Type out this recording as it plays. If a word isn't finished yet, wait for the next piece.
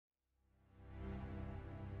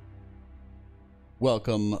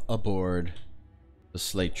Welcome aboard the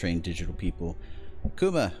Sleight Train Digital people.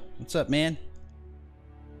 Kuma, what's up, man?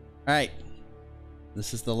 Alright,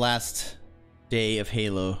 this is the last day of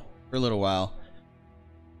Halo for a little while.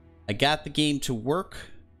 I got the game to work,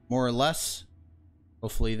 more or less.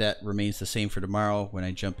 Hopefully that remains the same for tomorrow when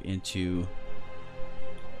I jump into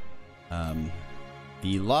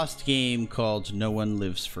the lost game called No One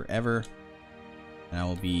Lives Forever. And I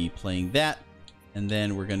will be playing that. And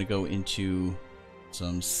then we're going to go into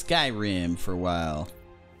some Skyrim for a while.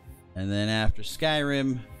 And then after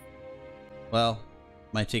Skyrim, well,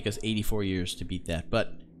 might take us 84 years to beat that, but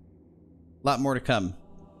a lot more to come.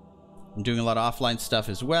 I'm doing a lot of offline stuff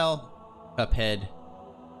as well. Cuphead,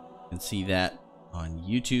 you can see that on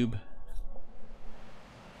YouTube.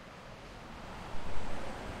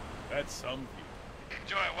 That's some view.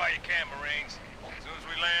 Enjoy it while you can, Marines. As soon as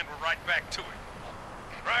we land, we're right back to it.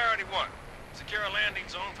 Priority 1, secure a landing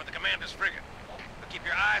zone for the commander's frigate. But keep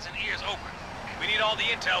your eyes and ears open. We need all the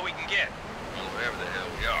intel we can get. Wherever the hell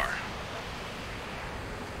we are.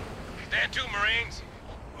 Stand to, Marines.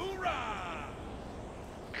 Hoorah!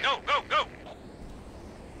 Go, go, go!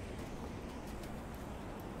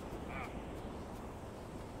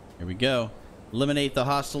 Here we go. Eliminate the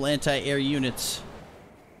hostile anti-air units.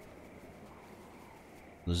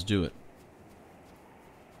 Let's do it.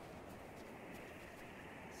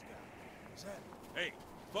 Hey,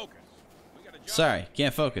 focus. We got a job. Sorry,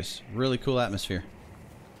 can't focus. Really cool atmosphere.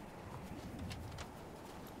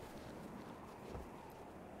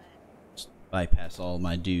 Just bypass all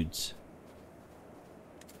my dudes.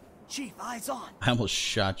 Chief, eyes on. I almost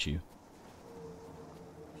shot you.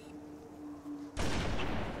 I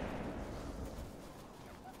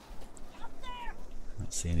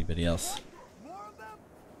don't see anybody else.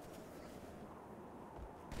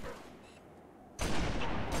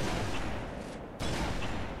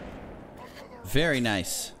 Very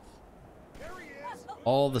nice.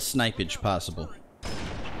 All the snipage possible.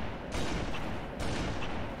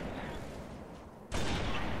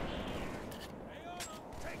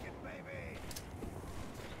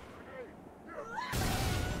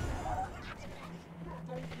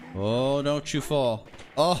 Oh, don't you fall.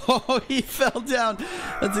 Oh, he fell down.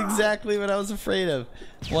 That's exactly what I was afraid of.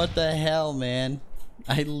 What the hell, man?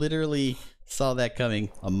 I literally saw that coming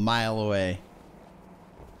a mile away.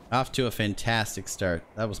 Off to a fantastic start.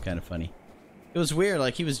 That was kind of funny. It was weird,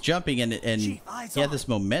 like he was jumping and he had this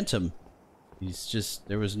momentum. He's just,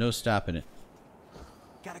 there was no stopping it.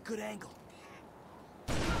 Got a good angle.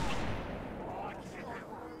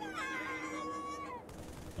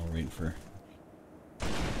 I'll wait for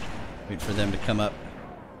them to come up.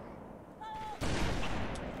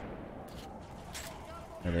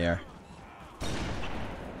 There they are.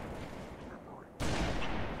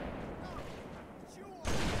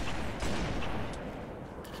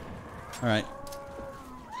 All right,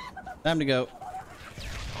 time to go.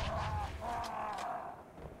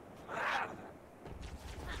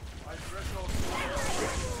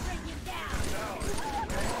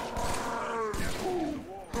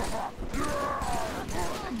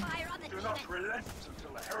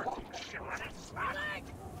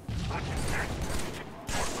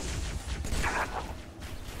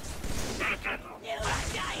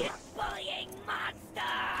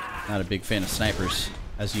 Not a big fan of snipers,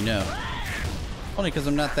 as you know. Only because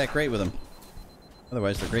I'm not that great with them.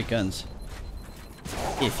 Otherwise, they're great guns.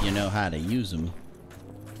 If you know how to use them.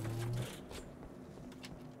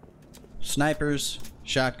 Snipers,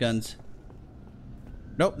 shotguns.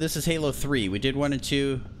 Nope, this is Halo 3. We did 1 and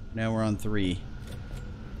 2. Now we're on 3.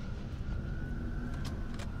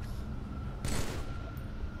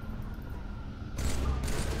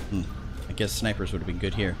 I guess snipers would have been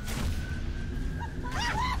good here.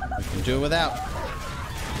 We can do it without.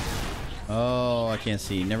 Oh, I can't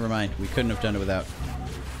see. Never mind. We couldn't have done it without.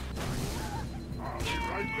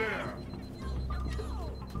 Right there.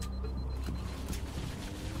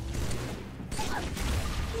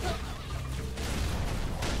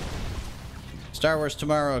 Star Wars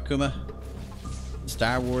tomorrow, Akuma.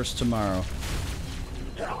 Star Wars tomorrow.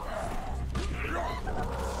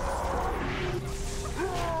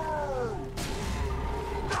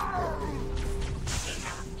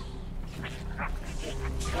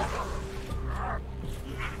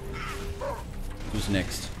 Who's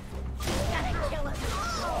next?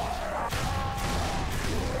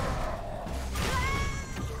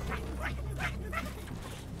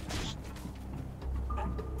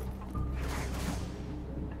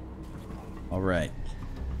 All right.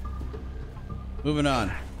 Moving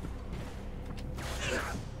on.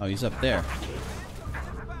 Oh, he's up there.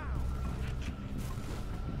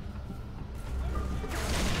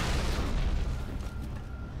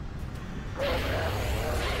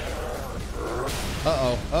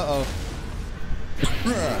 Uh-oh. Uh-oh.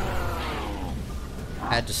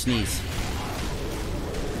 Had to sneeze.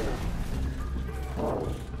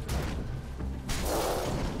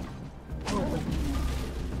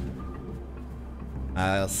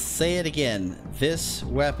 I'll say it again. This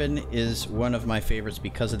weapon is one of my favorites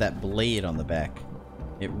because of that blade on the back.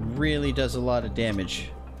 It really does a lot of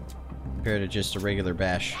damage compared to just a regular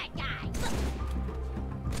bash.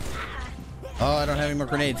 Oh, I don't have any more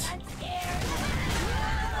grenades.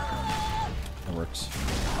 That works.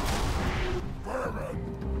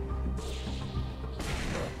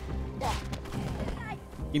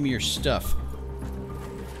 Give me your stuff.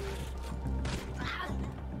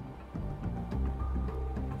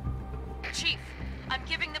 Chief, I'm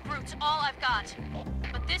giving the brutes all I've got.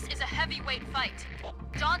 But this is a heavyweight fight.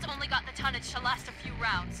 Dawn's only got the tonnage to last a few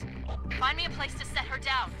rounds. Find me a place to set her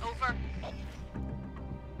down. Over.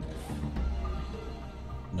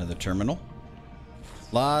 Another terminal.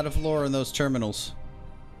 Lot of lore in those terminals.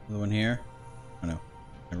 Another one here. Oh no.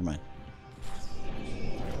 Never mind.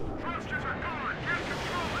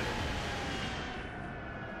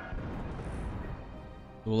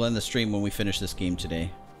 We'll end the stream when we finish this game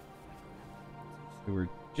today. We were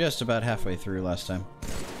just about halfway through last time.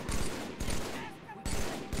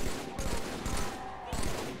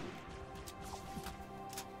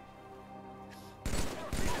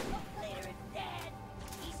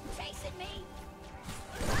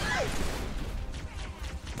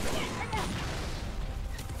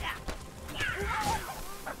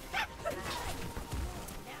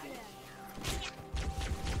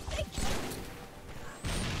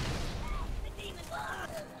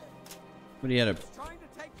 But he had a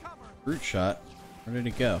brute shot. Where did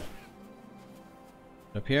it go?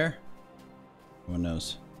 Up here? No one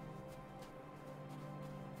knows.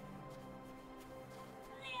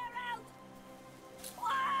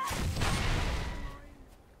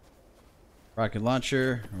 Rocket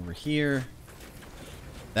launcher over here.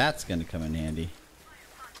 That's gonna come in handy.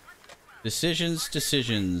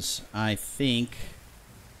 Decisions. I think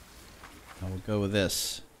I will go with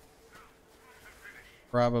this.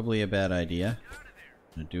 Probably a bad idea.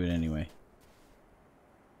 I'm gonna do it anyway.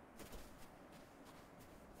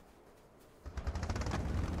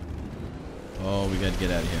 Oh, we gotta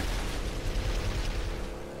get out of here.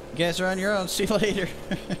 You guys are on your own. See you later.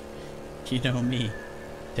 You know me.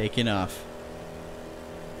 Taking off.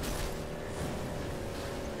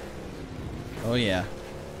 Oh yeah.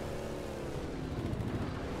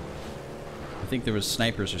 I think there was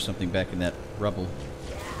snipers or something back in that rubble.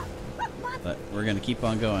 But we're gonna keep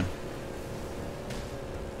on going.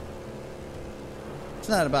 It's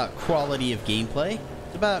not about quality of gameplay.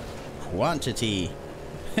 It's about quantity.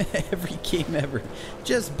 Every game ever.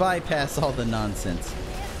 Just bypass all the nonsense.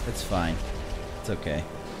 It's fine. It's okay.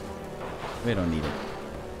 We don't need it.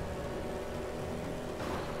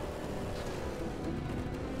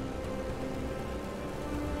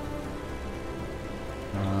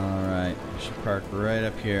 Alright. We should park right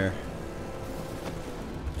up here.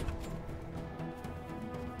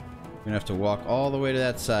 We're gonna have to walk all the way to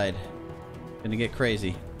that side. Gonna get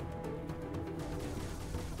crazy.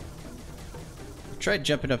 I've tried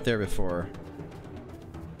jumping up there before.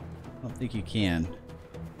 I don't think you can.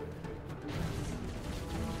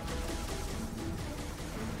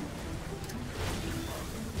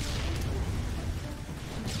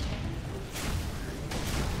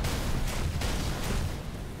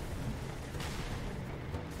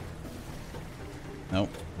 Nope,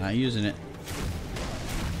 not using it.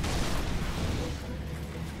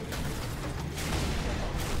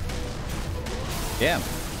 Damn.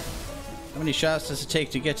 How many shots does it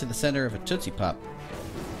take to get to the center of a Tootsie Pop?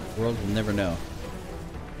 The world will never know.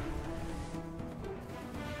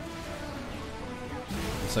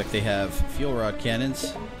 Looks like they have fuel rod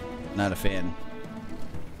cannons. Not a fan.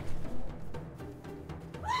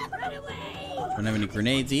 Don't have any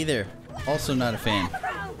grenades either. Also not a fan. I'm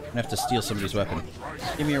gonna have to steal somebody's weapon.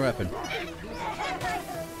 Give me your weapon.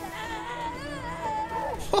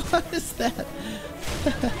 What is that?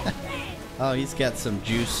 Oh, he's got some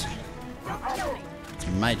juice. It's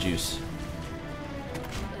my juice.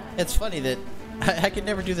 It's funny that I could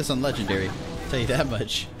never do this on Legendary. I'll tell you that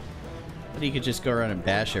much. But you could just go around and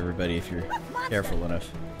bash everybody if you're careful enough.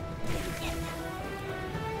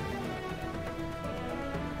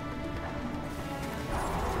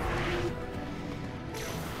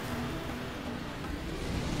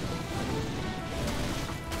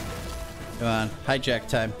 Come on, hijack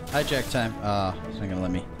time. Hijack time. Oh, it's not gonna let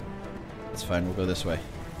me. It's fine, we'll go this way.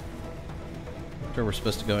 That's where we're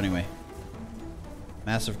supposed to go anyway.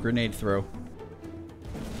 Massive grenade throw.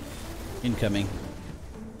 Incoming.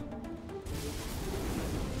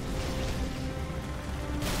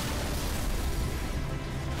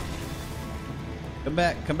 Come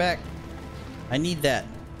back, come back. I need that.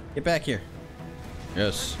 Get back here.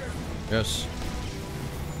 Yes. Yes.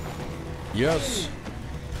 Yes.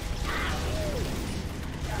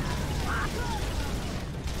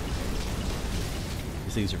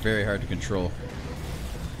 These things are very hard to control.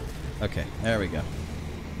 Okay, there we go.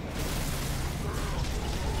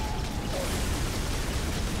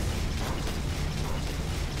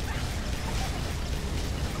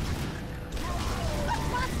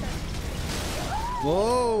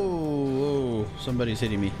 Whoa! Whoa! Somebody's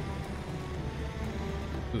hitting me.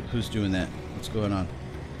 Who's doing that? What's going on?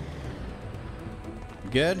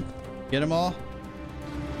 Good? Get them all?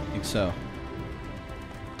 I think so.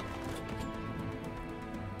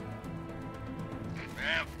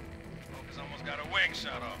 Damn. Focus almost got a wing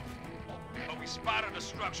shot off. But we spotted a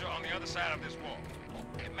structure on the other side of this wall.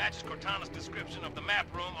 It matches Cortana's description of the map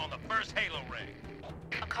room on the first Halo ray.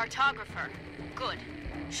 A cartographer. Good.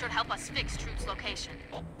 Should help us fix Truth's location.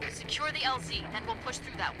 Secure the LZ, then we'll push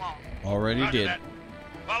through that wall. Already Roger did. that.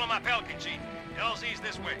 Follow my Pelican, Chief. LZ's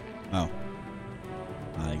this way. Oh.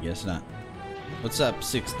 I guess not. What's up,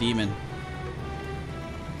 Six Demon?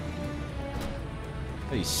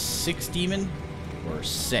 Hey, Six Demon? Or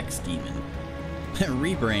Sex Demon?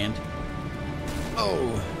 Rebrand.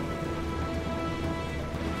 Oh!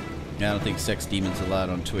 Yeah, I don't think Sex Demon's allowed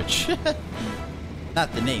on Twitch.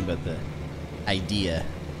 Not the name, but the idea.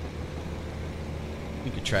 We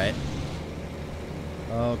could try it.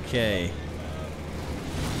 Okay.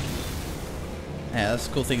 Yeah, that's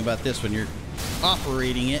the cool thing about this. When you're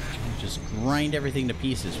operating it, you just grind everything to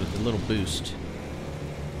pieces with a little boost.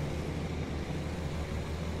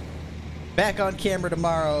 Back on camera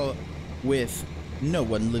tomorrow with No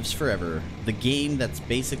One Lives Forever, the game that's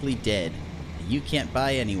basically dead. You can't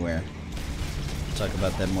buy anywhere. We'll talk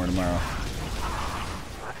about that more tomorrow.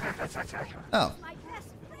 Oh.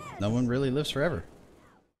 No one really lives forever.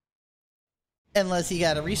 Unless you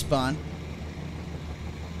gotta respawn.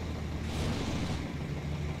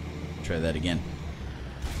 Try that again.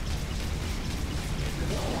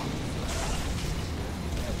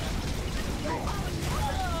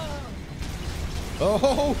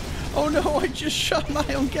 Oh! Oh no, I just shot my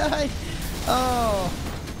own guy! Oh!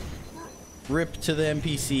 Rip to the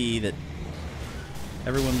NPC that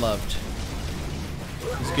everyone loved.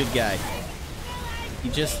 He's a good guy. He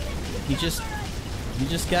just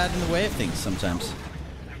got in the way of things sometimes.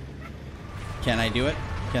 Can I do it?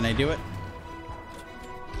 Can I do it?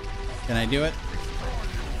 Can I do it?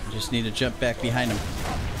 I just need to jump back behind him.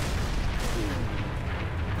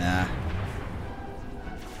 Nah.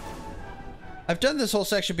 I've done this whole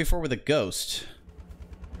section before with a ghost.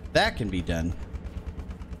 That can be done.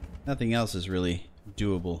 Nothing else is really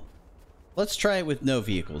doable. Let's try it with no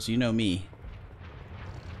vehicles. You know me.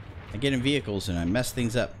 I get in vehicles and I mess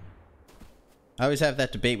things up. I always have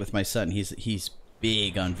that debate with my son. He's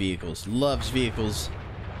big on vehicles. Loves vehicles.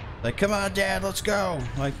 Like, come on, Dad, let's go.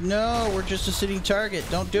 Like, no, we're just a sitting target.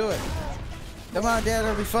 Don't do it. Come on, Dad,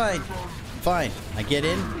 it'll be fine. Fine. I get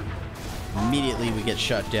in. Immediately we get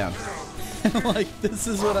shut down. Like, this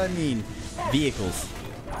is what I mean. Vehicles.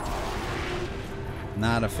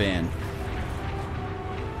 Not a fan.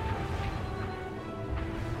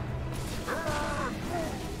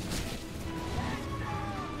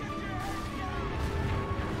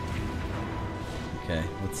 Okay,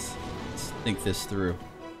 let's think this through.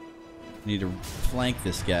 Need to flank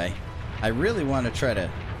this guy. I really want to try to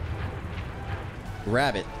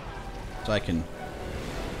grab it so I can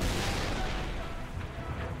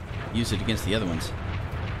use it against the other ones.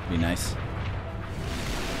 Be nice.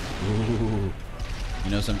 Ooh,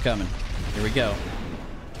 he knows I'm coming. Here we go.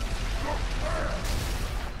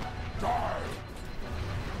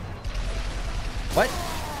 What?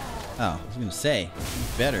 Oh, I was gonna say,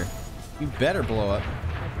 you better blow up.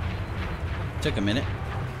 Took a minute.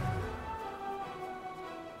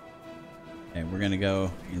 Okay, we're gonna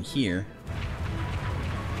go in here.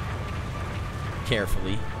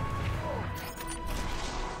 Carefully.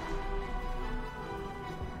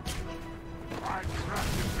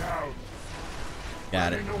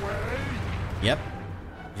 Got it. Yep.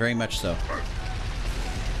 Very much so.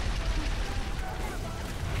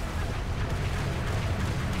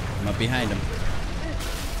 I'm up behind him.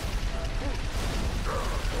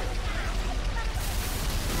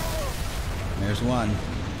 There's one.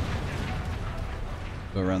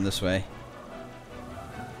 Go around this way.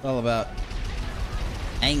 It's all about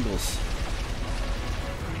angles.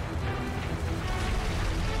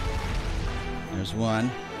 There's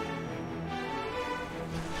one.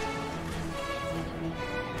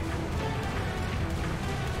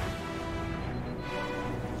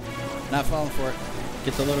 Not falling for it.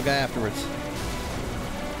 Get the little guy afterwards.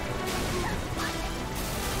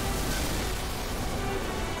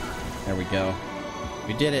 There we go.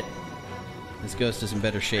 We did it. This ghost is in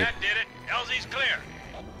better shape. That did it. LZ's clear.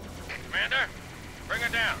 Commander, bring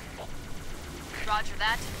her down. Roger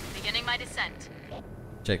that. Beginning my descent.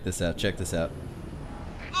 Check this out. Check this out.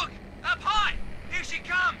 Look, up high. Here she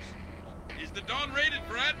comes. Is the Dawn rated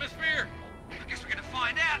for atmosphere? I guess we're gonna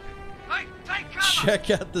find out. Hey, take cover. Check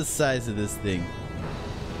out the size of this thing.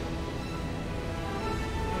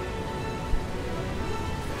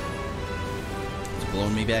 It's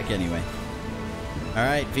blowing me back anyway.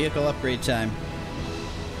 Alright, vehicle upgrade time.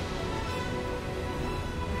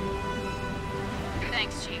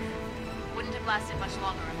 Thanks, Chief. Wouldn't have lasted much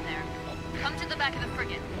longer up there. Come to the back of the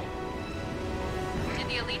frigate. Did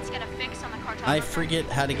the elites get a fix on the cartographer? I forget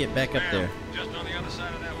how to get back up there. Just on the other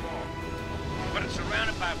side of that wall. But it's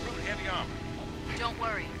surrounded by brute heavy armor. Don't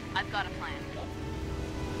worry. I've got a plan.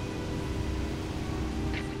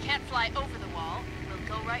 If we can't fly over the wall, we'll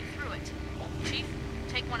go right through it. Chief,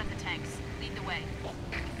 take one of the tanks. Lead the way.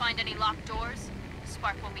 If you find any locked doors,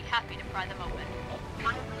 Spark will be happy to pry them open.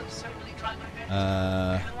 Can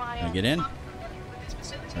I get in? There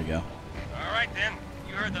we go. All right, then.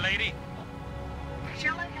 You heard the lady.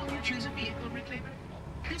 Shall I help you choose a vehicle, Reclaimer?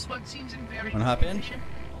 This one seems in very Wanna hop in?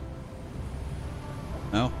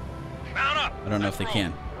 No? Mount up. I don't know if they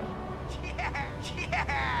can.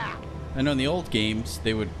 I know in the old games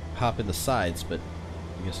they would hop in the sides, but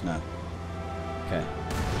I guess not. Okay.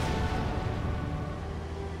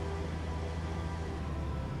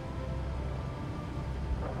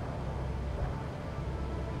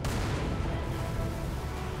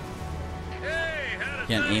 Hey, how does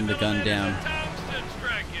Can't aim the gun down. Tungsten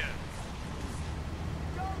strike you?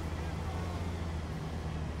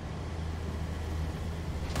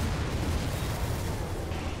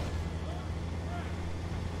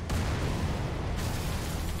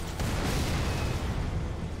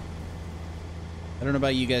 I don't know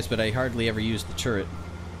about you guys, but I hardly ever use the turret.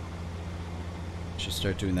 Should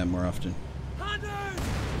start doing that more often. Tank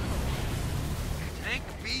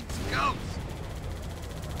beats ghost.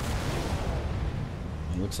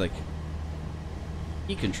 It looks like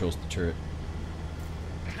he controls the turret.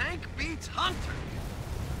 Tank beats hunter.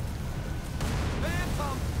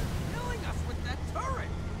 Phantom killing us with that turret.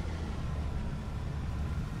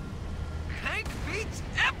 Tank beats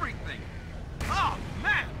everything. Oh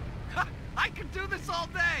man, I could do this all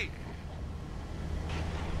day.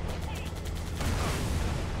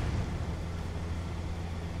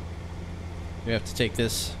 We have to take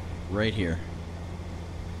this right here.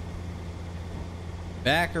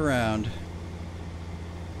 Back around.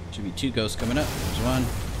 Should be 2 ghosts coming up. There's 1.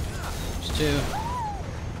 There's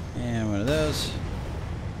 2. And one of those.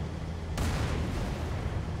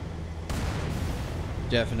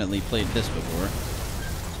 Definitely played this before.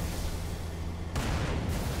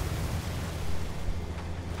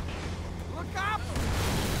 Look up.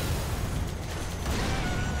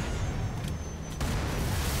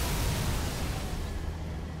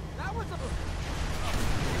 That was a...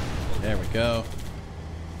 There we go.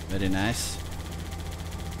 Very nice.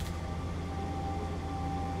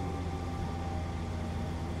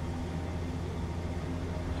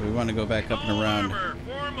 So we want to go back up and around. Armor,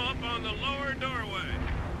 form up on the lower doorway.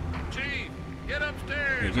 Chief, get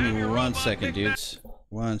upstairs. Hey, give Have me your 1 robot second, pick dudes.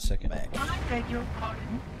 1 second back. I beg your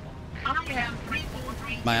pardon. I am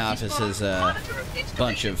 343. My office is a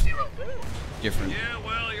bunch of different Yeah,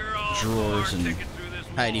 well, you're all drawers smart and ticking through this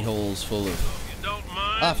hidey wall. holes full of You don't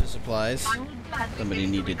mind? office supplies. Somebody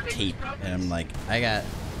needed tape, and I'm like, I got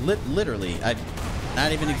literally, I'm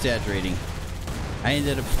not even exaggerating. I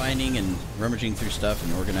ended up finding and rummaging through stuff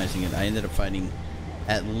and organizing it. I ended up finding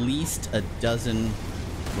at least a dozen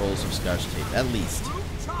rolls of Scotch tape, at least,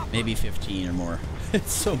 maybe 15 or more.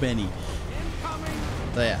 It's so many.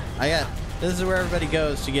 So yeah, I got. This is where everybody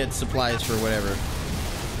goes to get supplies for whatever.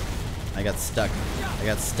 I got stuck. I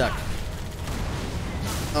got stuck.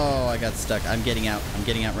 Oh, I got stuck. I'm getting out. I'm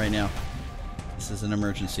getting out right now. This is an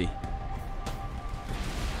emergency.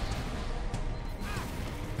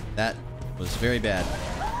 That was very bad.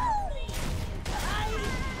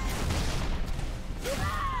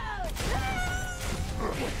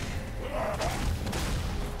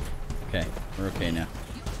 Okay, we're okay now.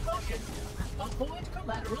 Avoid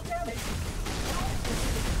collateral damage.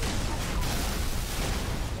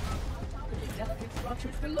 Delicate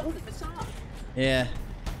structures below the facade. Yeah,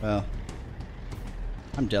 well,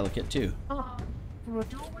 I'm delicate too. For a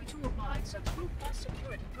doorway to abide such robust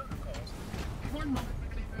security protocols. 1 moment,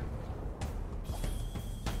 Reclaimer.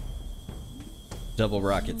 Double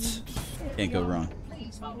rockets. Can't go wrong.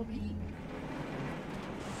 Please follow me.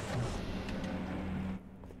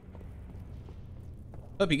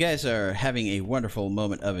 Hope you guys are having a wonderful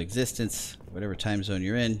moment of existence, whatever time zone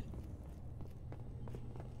you're in.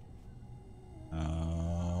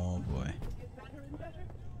 Oh boy.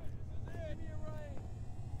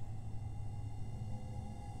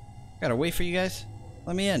 Gotta wait for you guys?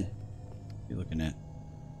 Let me in. What are you looking at?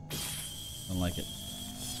 Don't like it.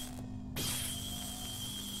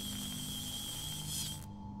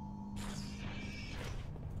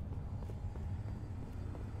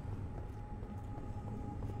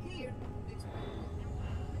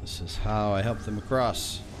 This is how I help them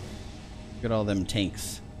across. Look at all them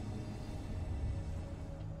tanks.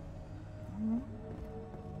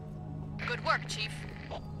 Good work, Chief.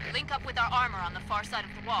 Link up with our armor on the far side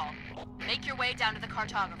of the wall. Make your way down to the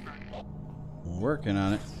cartographer. Working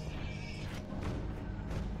on it.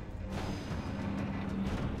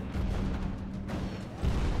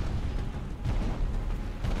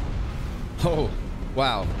 Oh,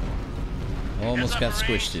 wow. Almost got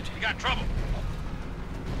squished. You got trouble.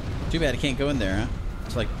 Too bad I can't go in there, huh?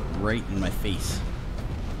 It's like right in my face.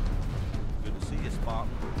 Good to see you, Spock.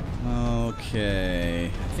 Okay.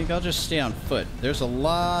 I think I'll just stay on foot. There's a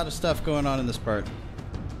lot of stuff going on in this part.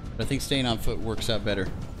 But I think staying on foot works out better.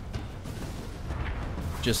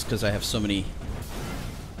 Just because I have so many...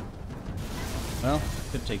 Well,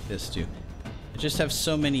 I could take this too. I just have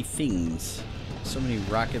so many things. So many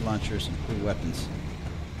rocket launchers and cool weapons.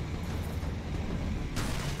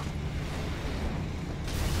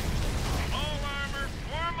 All armor,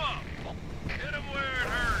 form up. Hit them where it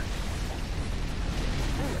hurts.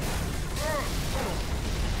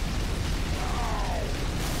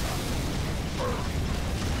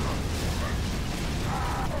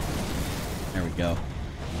 There we go.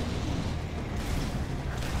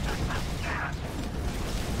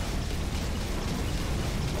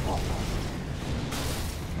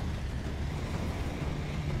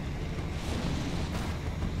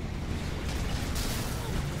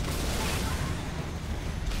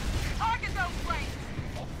 Target those flames!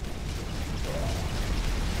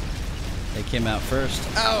 They came out first.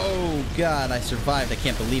 Oh, God, I survived. I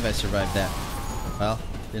can't believe I survived that. Well,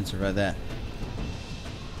 didn't survive that.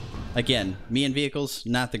 Again, me and vehicles,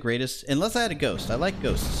 not the greatest. Unless I had a ghost. I like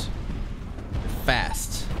ghosts. They're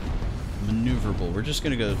fast. Maneuverable. We're just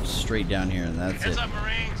going to go straight down here, and that's Heads it. up,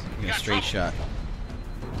 Marines. You A got straight trouble. shot.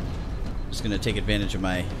 Just going to take advantage of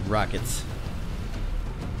my rockets.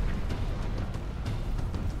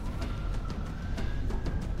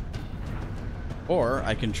 Or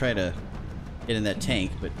I can try to get in that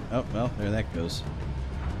tank, but... Oh, well, there that goes.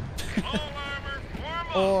 All armor, form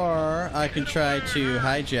up. Or I can try to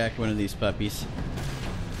hijack one of these puppies.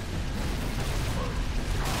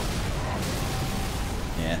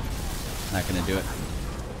 Yeah, not gonna do it.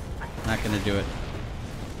 Not gonna do it.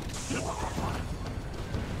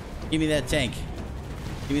 Give me that tank.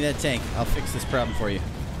 Give me that tank. I'll fix this problem for you.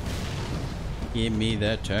 Give me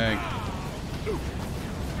that tank.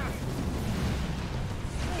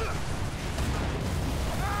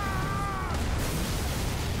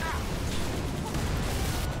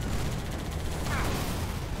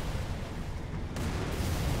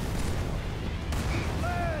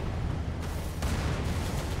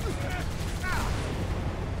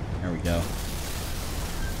 There we go.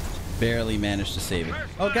 Barely managed to save it.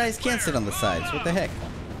 Oh, guys can't sit on the sides. What the heck?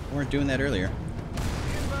 We weren't doing that earlier.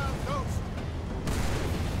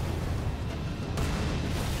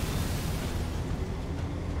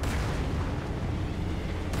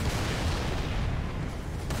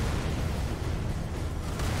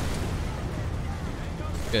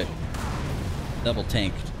 Good. Double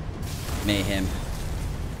tanked. Mayhem.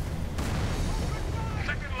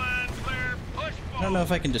 Second line clear. Push I don't know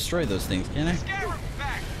if I can destroy those things, can I? Scarab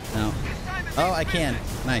back. No. Oh, I can.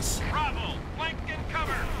 Nice. Bravo. Flank and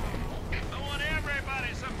cover. I want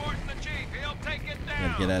everybody supporting the chief. He'll take it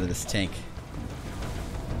down. Gotta get out of this tank.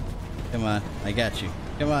 Come on. I got you.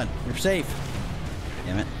 Come on. You're safe.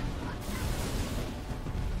 Damn it.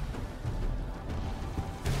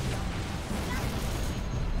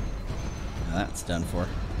 Now that's done for.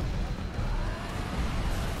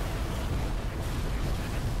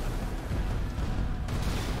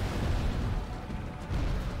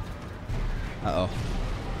 Uh-oh.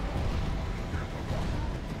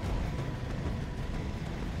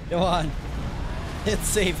 Come on. It's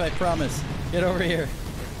safe, I promise. Get over here.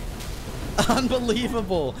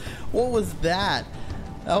 Unbelievable. What was that?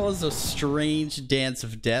 That was a strange dance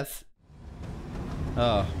of death.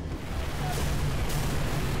 Oh.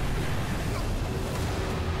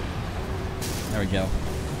 There we go.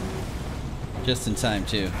 Just in time,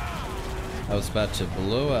 too. I was about to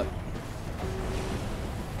blow up.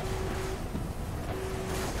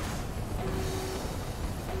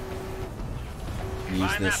 Use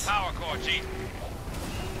Find this. that power core, Chief.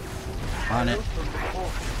 On it.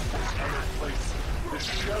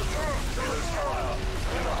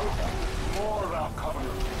 More of our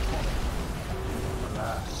covenant.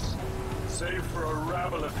 Alas, save for a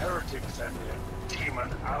rabble of heretics and their demon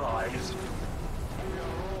allies.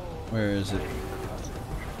 Where is it?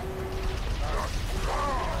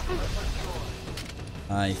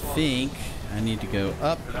 I think I need to go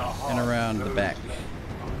up and around the back.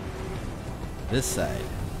 This side.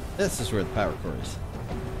 This is where the power core is.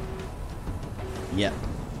 Yep.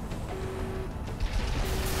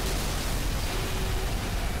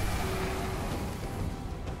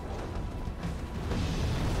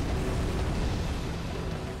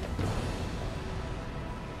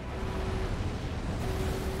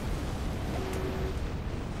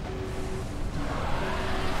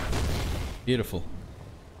 Beautiful.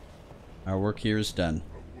 Our work here is done.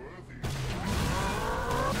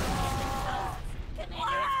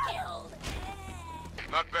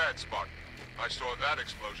 Not bad, Spartan. I saw that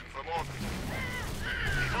explosion from orbit.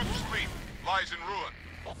 Trunk's fleet lies in ruin.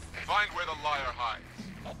 Find where the liar hides,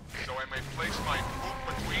 so I may place my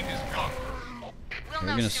boot between his guns. We'll We're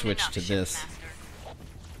know gonna soon switch enough, to this. Shipmaster.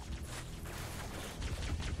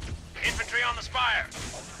 Infantry on the spire.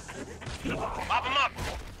 Pop them up.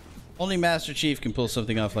 Only Master Chief can pull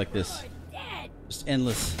something off like this. Just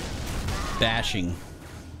endless bashing.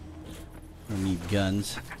 I don't need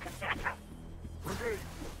guns.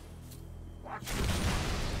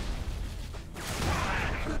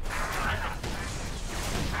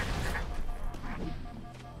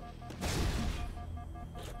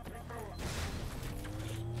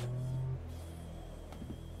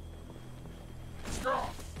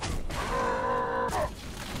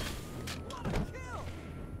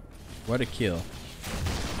 What a kill.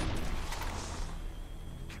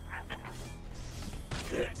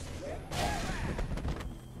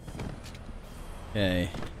 Okay.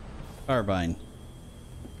 Carbine.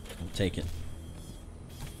 I'll take it.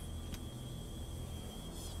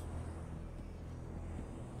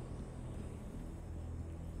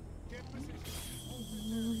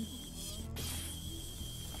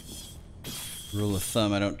 Rule of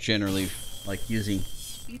thumb, I don't generally like using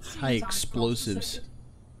high explosives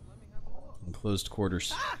in closed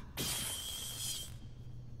quarters.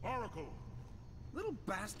 Oracle! Little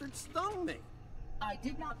bastard stung me. I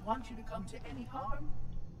did not want you to come to any harm.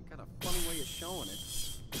 You got a funny way of showing it.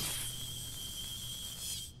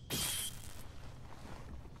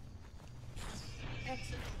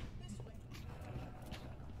 Excellent. This way.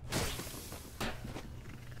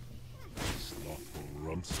 Slothful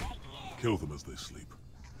runts. Kill them as they sleep.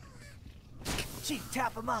 Chief,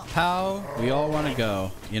 tap him out. How we all want to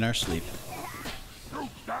go in our sleep. Shoot,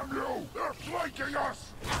 damn you! They're flanking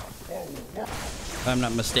us! If I'm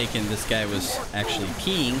not mistaken, this guy was actually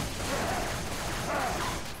peeing.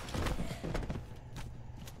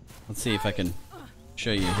 Let's see if I can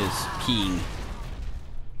show you his peeing.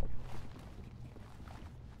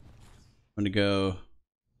 I'm gonna go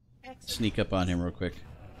sneak up on him real quick.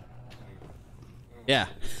 Yeah.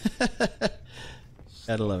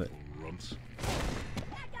 Gotta love it. Runts.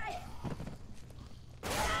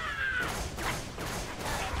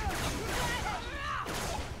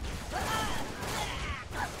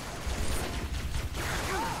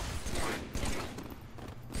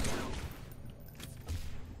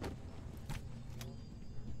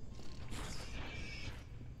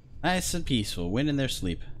 Nice and peaceful, win in their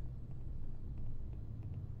sleep.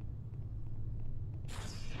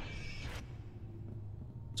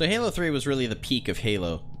 So Halo 3 was really the peak of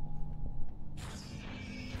Halo.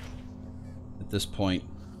 At this point,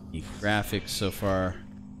 the graphics so far.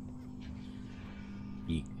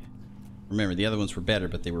 Peak. Remember, the other ones were better,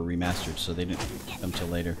 but they were remastered, so they didn't come till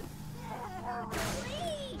later.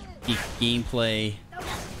 Peak gameplay.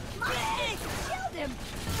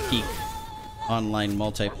 Peak online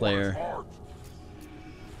multiplayer.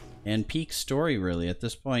 And peak story, really. At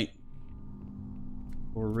this point,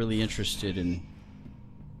 we're really interested in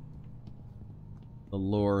the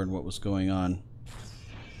lore and what was going on.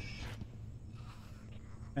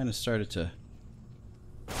 Kind of started to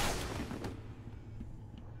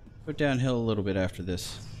go downhill a little bit after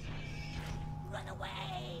this. Run away!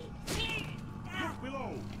 Look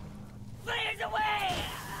below! Fires away!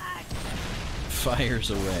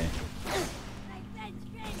 Fires away.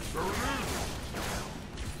 There it is!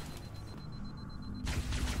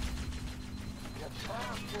 The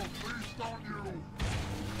past will feast on you!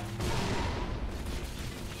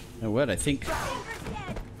 You know what? I think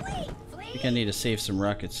I need to save some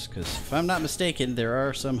rockets, because if I'm not mistaken, there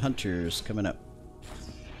are some hunters coming up.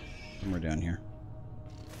 Somewhere down here.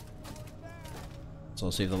 So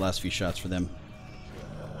I'll save the last few shots for them.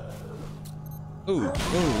 Ooh,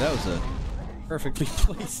 that was a perfectly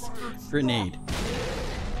placed grenade.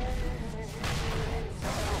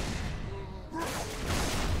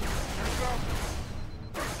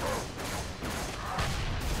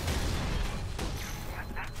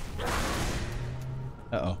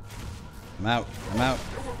 Uh-oh. I'm out. I'm out.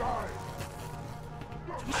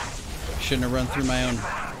 Shouldn't have run through my own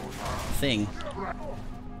thing.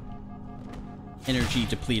 Energy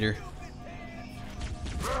depleter.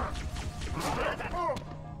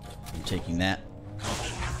 I'm taking that.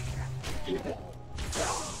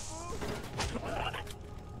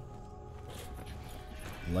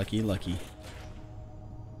 Lucky, lucky.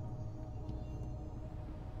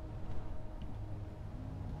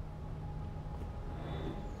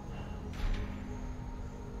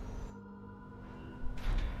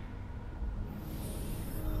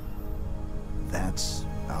 That's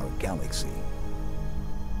our galaxy.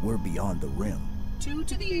 We're beyond the rim. 2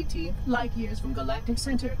 to the 18th light years from Galactic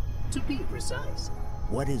Center, to be precise.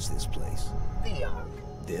 What is this place? The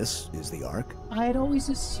Ark. This is the Ark? I had always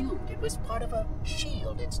assumed it was part of a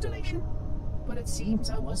shield installation, but it seems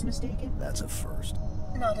I was mistaken. That's a first.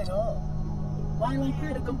 Not at all. While I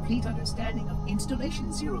had a complete understanding of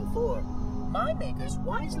Installation 04, my makers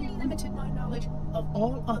wisely limited my knowledge of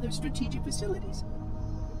all other strategic facilities.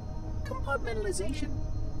 Compartmentalization,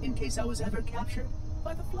 in case I was ever captured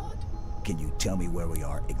by the Flood. Can you tell me where we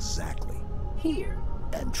are exactly? Here.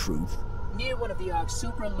 And truth? Near one of the Ark's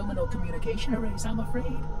supraluminal communication arrays, I'm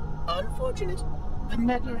afraid. Unfortunate. The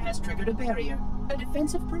meddler has triggered a barrier, a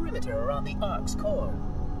defensive perimeter around the Ark's core.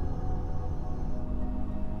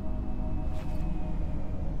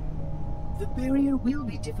 The barrier will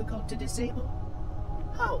be difficult to disable.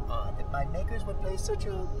 How odd that my makers would place such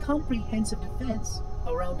a comprehensive defense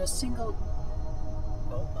around a single...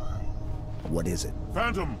 Oh my. What is it?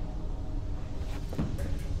 Phantom!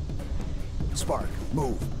 Spark,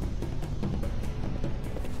 move.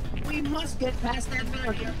 We must get past that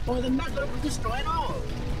barrier, or the meddler will destroy it all.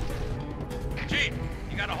 Chief,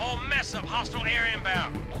 you got a whole mess of hostile air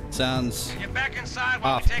inbound. Sounds Get back inside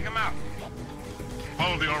while off. we take them out.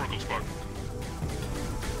 Follow the Oracle, Spark.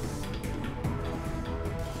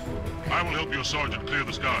 I will help your sergeant clear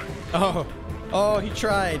the sky. Oh, he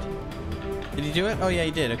tried. Did he do it? Oh yeah,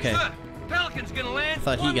 he did. Okay. Pelican's gonna land. I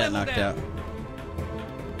thought he got knocked out.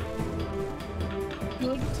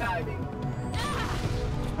 Good timing.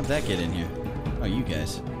 How'd that get in here? Oh, you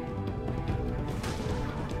guys.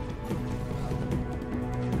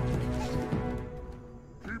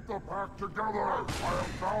 Keep the pack together! I have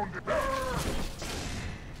found it!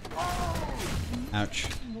 Ouch.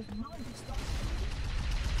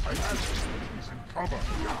 I have these in cover!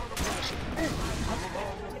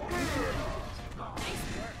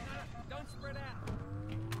 Don't spread out.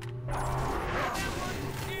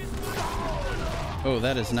 Oh,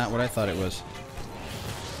 that is not what I thought it was.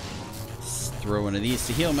 Let's throw one of these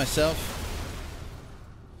to heal myself.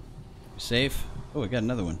 Safe. Oh, I got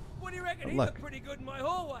another one. What do you reckon? Good He luck. looked pretty good in my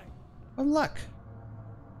hallway. Oh, luck.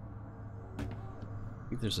 I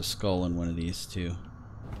think there's a skull in one of these too.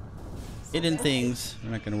 Hidden things.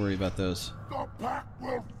 We're not going to worry about those. The pack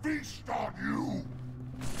will feast on you!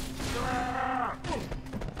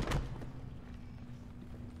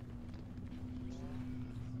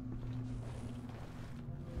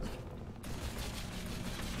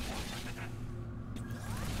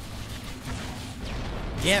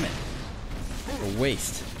 Damn it. What a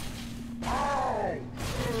waste.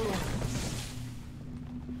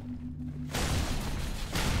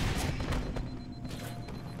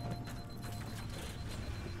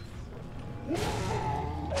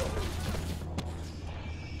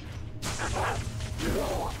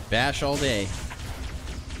 Bash all day.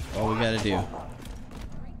 All we gotta do.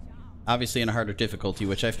 Obviously in a harder difficulty,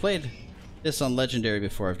 which I've played this on Legendary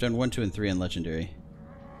before. I've done 1, 2, and 3 on Legendary.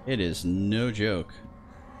 It is no joke.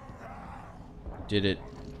 Did it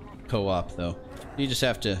co-op though. You just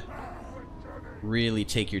have to really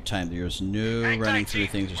take your time. There's no running through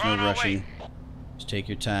things. There's no rushing. Just take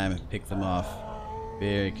your time and pick them off.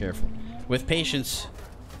 Very careful. With patience,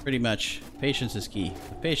 pretty much. Patience is key.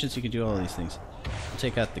 With patience, you can do all of these things. I'll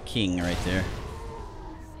take out the king right there.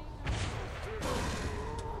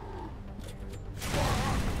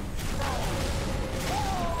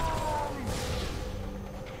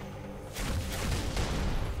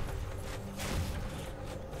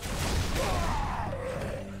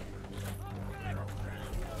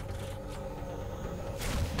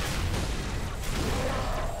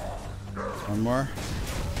 One more.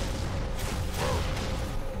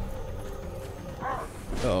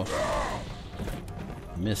 Uh-oh.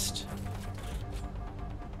 Missed.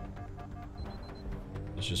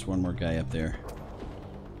 There's just one more guy up there.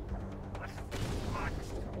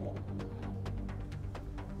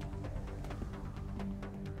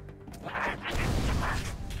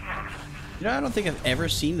 You know, I don't think I've ever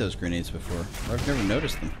seen those grenades before, or I've never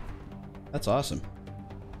noticed them. That's awesome.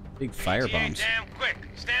 Big fire bombs. ETA damn quick.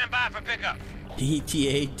 Stand by for pickup.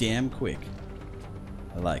 ETA damn quick.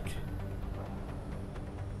 I like.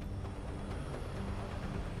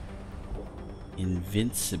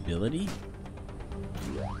 Invincibility?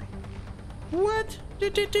 What? I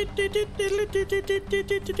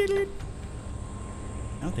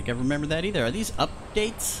don't think I remember that either. Are these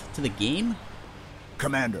updates to the game?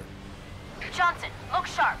 Commander. Johnson, look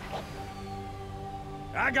sharp.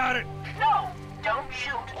 I got it. No! Don't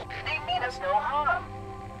shoot. They mean us no harm.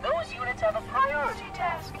 Those units have a priority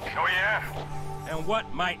task. Oh, yeah? And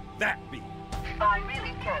what might that be? I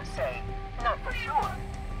really can't say. Not for sure.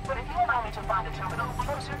 But if you allow me to find a terminal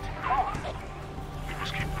closer to the core. We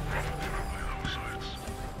must keep the prophet from my own sides.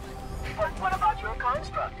 But what about your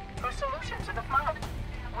construct? Or solution to the flood?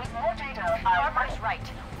 With more data, Harper's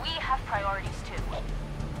right. We have priorities too.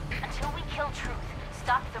 Until we kill Truth,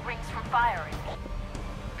 stop the rings from firing.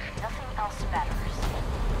 Nothing else matters.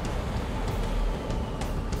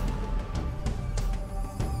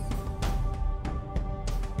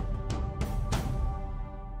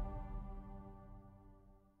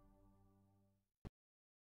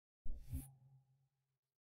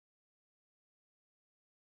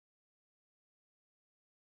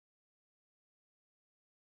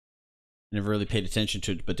 Never really paid attention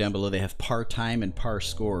to it, but down below they have par time and par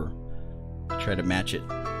score. Try to match it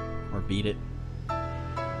or beat it.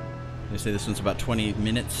 They say this one's about 20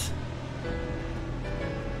 minutes.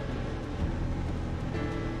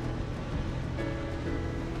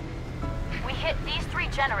 We hit these 3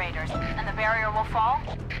 generators, and the barrier will fall?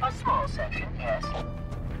 a small section, yes.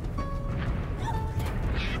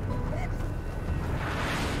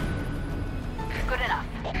 Good enough.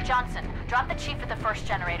 Johnson, drop the chief at the first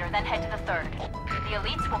generator, then head to the third. The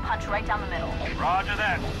elites will punch right down the middle. Roger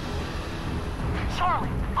that. Charlie,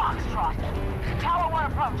 Foxtrot. Tower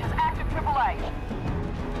 1 approach has active AAA.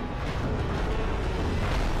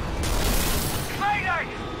 Mayday!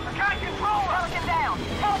 I can't control her! Pelican down!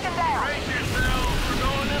 Pelican down! Brace yourselves! We're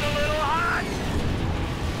going in a little hot!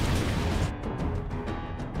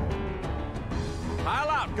 Pile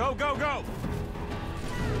out! Go, go, go!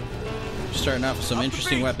 Starting off with some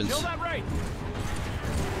interesting weapons. Kill that rate!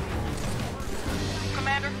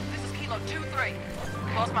 Commander, this is Kilo 2-3.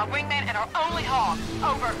 Lost my wingman and our only hog.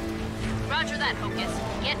 Over. Roger that, Hocus.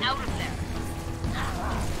 Get out of there.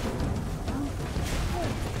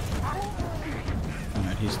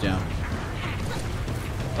 Alright, he's down.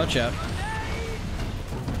 Watch out.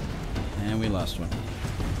 And we lost one.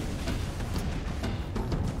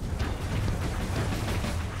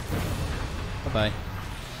 Bye-bye.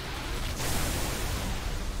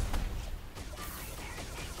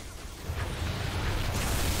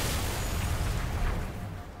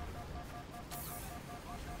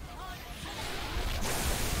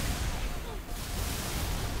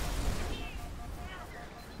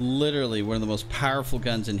 Literally one of the most powerful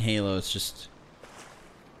guns in Halo. It's just...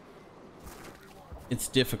 it's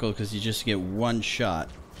difficult because you just get one shot.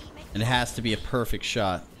 And it has to be a perfect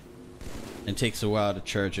shot. And it takes a while to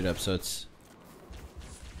charge it up, so it's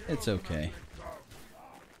okay.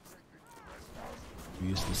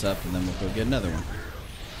 Use this up and then we'll go get another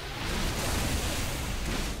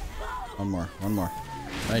one. One more.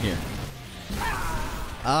 Right here.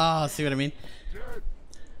 Ah, see what I mean?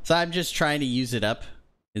 So I'm just trying to use it up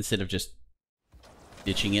instead of just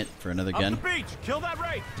ditching it for another gun. Up the beach! Kill that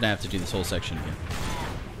rate! Then I have to do this whole section again.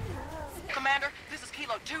 Commander, this is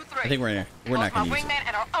Kilo 2-3. I think we're not going to use it. wingman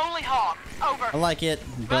and our only hog. Over. I like it,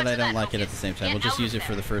 but I Roger don't that, like it at Hocus. the same time. Get We'll just out use of it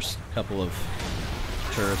for there. the first couple of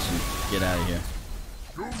turrets and get out of here.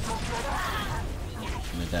 I'm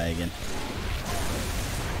gonna die again.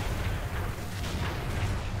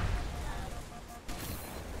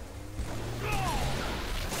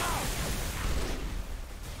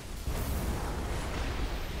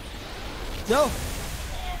 No!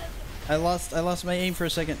 I lost my aim for a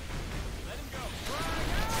second.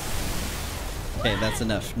 Okay, that's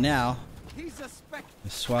enough. Now, I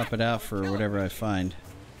swap it out for whatever I find.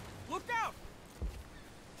 Look out!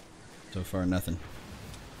 So far, nothing.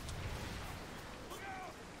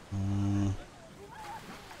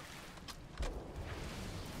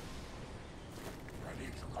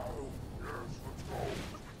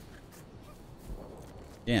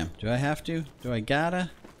 Damn, do I have to? Do I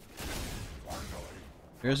gotta?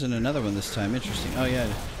 There isn't another one this time. Interesting. Oh yeah,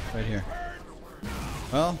 right here.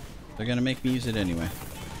 Well, they're gonna make me use it anyway.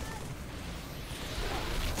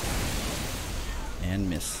 And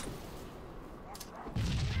miss.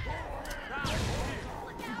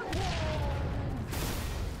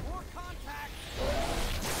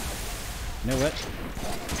 You know what?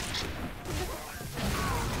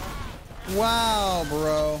 Wow,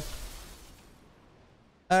 bro.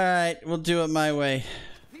 Alright, we'll do it my way.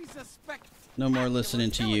 No more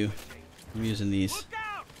listening to you. I'm using these.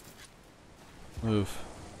 Oof.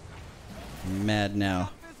 I'm mad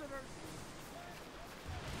now.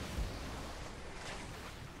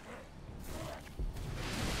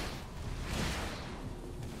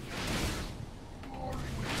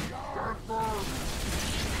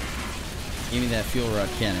 Give me that fuel rod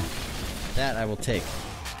cannon. That I will take.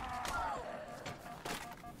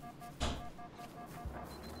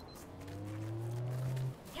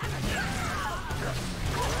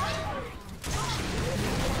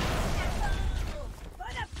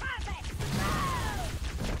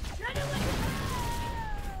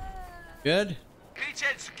 Good?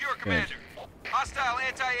 Beachhead secure, Commander. Hostile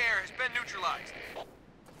anti-air has been neutralized.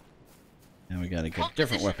 Now we gotta get a Hold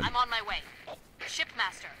different position. weapon. I'm on my way.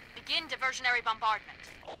 Shipmaster, begin diversionary bombardment.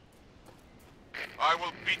 I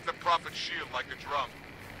will beat the Prophet's shield like a drum.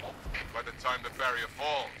 By the time the barrier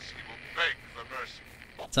falls, he will beg for mercy.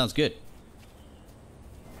 Sounds good.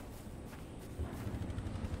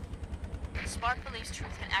 Spark believes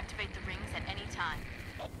Truth can activate the rings at any time.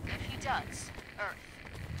 If he does, Earth,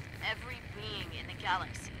 every being in the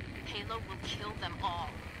galaxy, Halo will kill them all.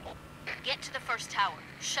 Get to the first tower.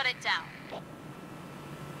 Shut it down.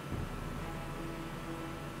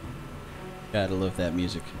 Gotta love that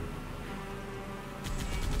music.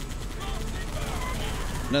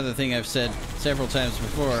 Another thing I've said several times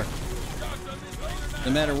before,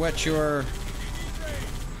 no matter what your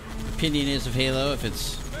opinion is of Halo, if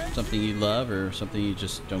it's something you love or something you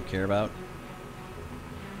just don't care about,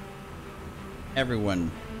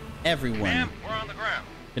 everyone Ma'am, we're on the ground.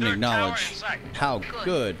 can Third tower acknowledge in sight. how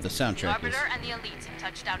good the soundtrack is. Arbiter and the elites have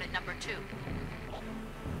touched out at number 2.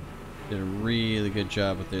 Did a really good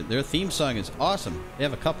job with their theme song is awesome. They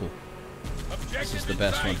have a couple. This is the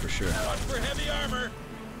best one for sure. For heavy armor.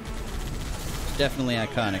 It's definitely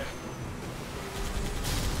iconic.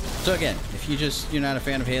 So again, if you're not a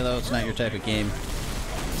fan of Halo, it's not your type of game,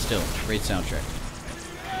 still, great soundtrack.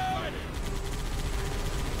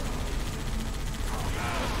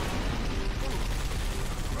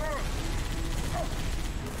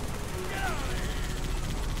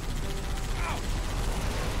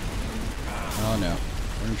 Oh no,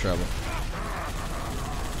 we're in trouble.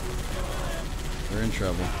 We're in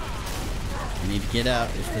trouble. We need to get out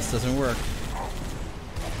if this doesn't work.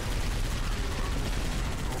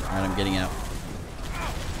 Alright, I'm getting out.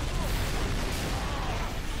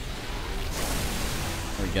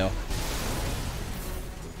 There we go.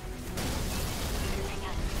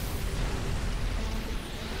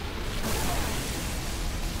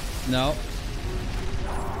 No.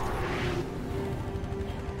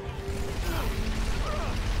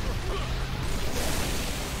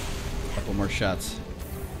 Couple more shots.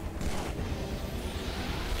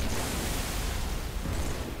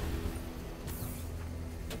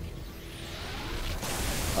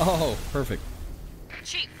 Oh, perfect.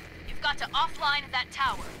 Chief, you've got to offline that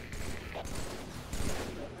tower.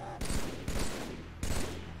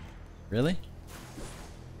 Really?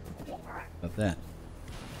 About that.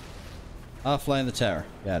 Offline the tower.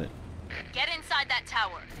 Got it. Get inside that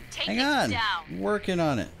tower. Take Hang it on. down. Working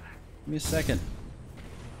on it. Give me a second.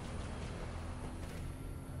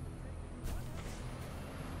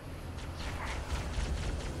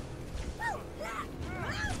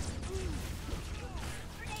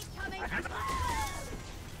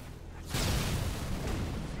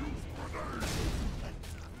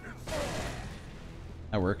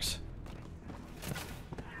 That works.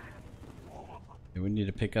 We need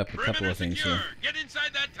to pick up a couple of things here. Get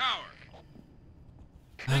inside that tower.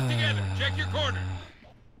 Stick together. Check your corner.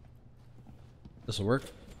 This'll work.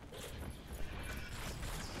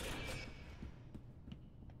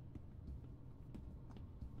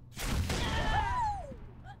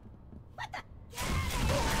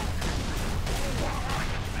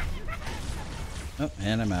 Oh,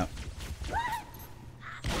 and I'm out.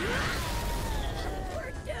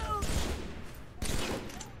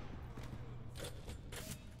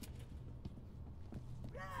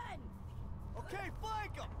 Okay,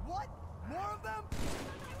 flank 'em. What? More of them?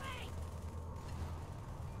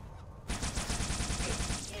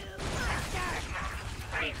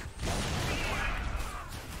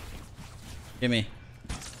 Gimme.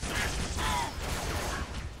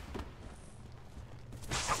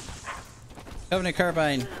 Covenant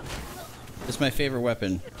Carbine is my favorite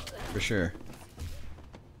weapon, for sure.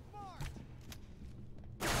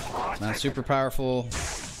 Not super powerful,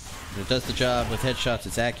 but it does the job. With headshots,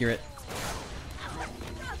 it's accurate.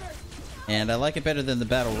 And I like it better than the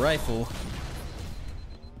battle rifle.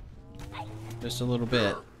 Just a little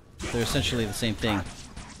bit. They're essentially the same thing.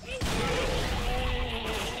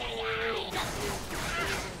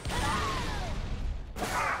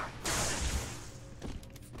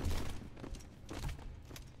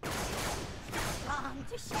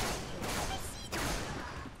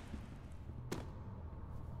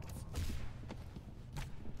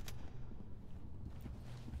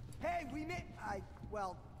 Hey, we made...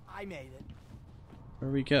 I made it.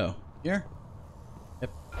 Where we go? Here?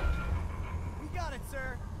 Yep. We got it,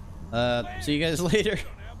 sir. See you guys later.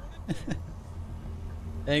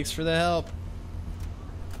 Thanks for the help.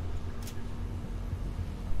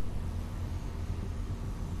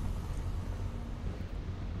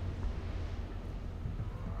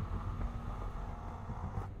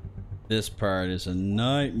 This part is a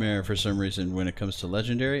nightmare for some reason when it comes to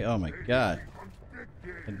legendary. Oh my god.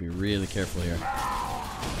 Gotta be really careful here.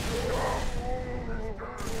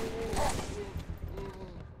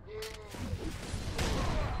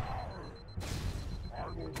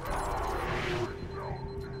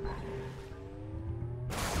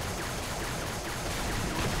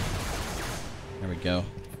 There we go.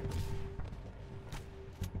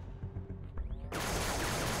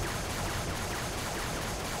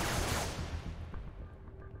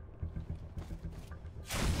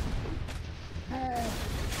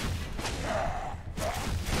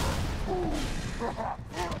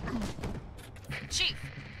 Chief,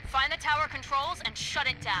 find the tower controls and shut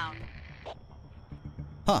it down.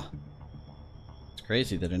 Huh. It's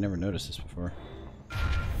crazy that I never noticed this before.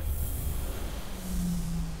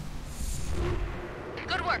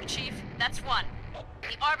 Good work, Chief. That's one.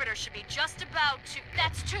 The Arbiter should be just about to...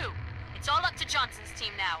 That's two. It's all up to Johnson's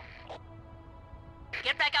team now.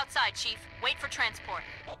 Get back outside, Chief. Wait for transport.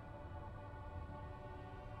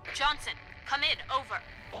 Johnson, come in. Over.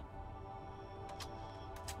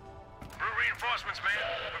 We're reinforcements, man.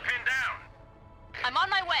 We're pinned down. I'm on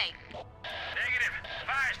my way. Negative.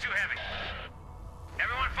 Fire's too heavy.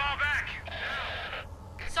 Everyone fall back.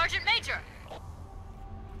 Sergeant Major!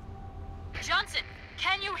 Johnson,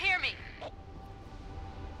 can you hear me?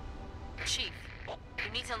 Chief,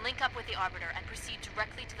 you need to link up with the Arbiter and proceed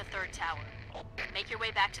directly to the third tower. Make your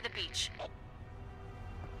way back to the beach.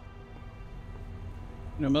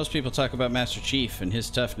 You know, most people talk about Master Chief and his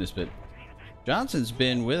toughness, but Johnson's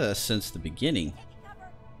been with us since the beginning.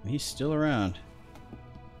 He's still around.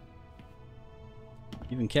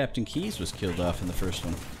 Even Captain Keyes was killed off in the first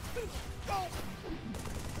one.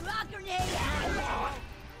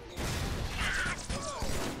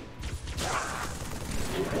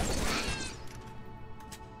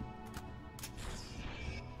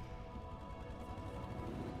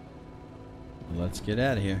 Let's get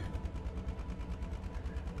out of here.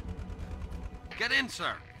 Get in,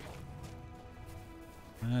 sir.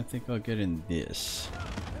 I think I'll get in this.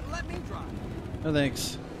 Let me drive. No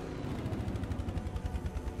thanks.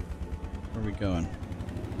 Where are we going?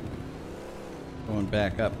 Going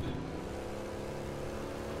back up.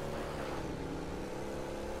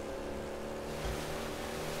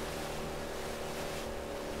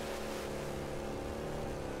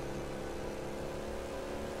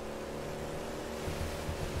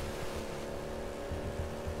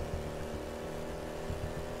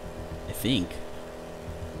 I think.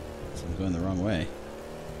 So I'm going the wrong way.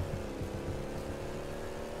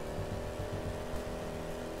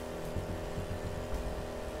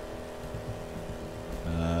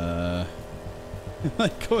 Am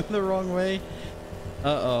I going the wrong way?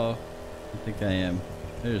 Uh-oh. I think I am.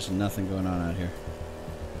 There's nothing going on out here.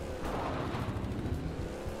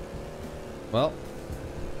 Well.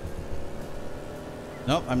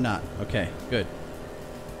 Nope, I'm not. Okay, good.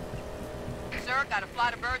 Sir, got a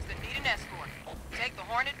flight of birds that need an escort. Take the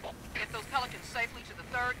Hornet, get those Pelicans safely to the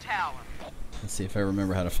third tower. Let's see if I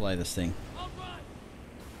remember how to fly this thing.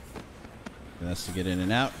 That's to get in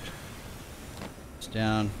and out. It's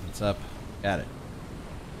down, it's up. Got it.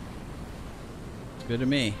 It's good to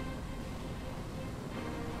me.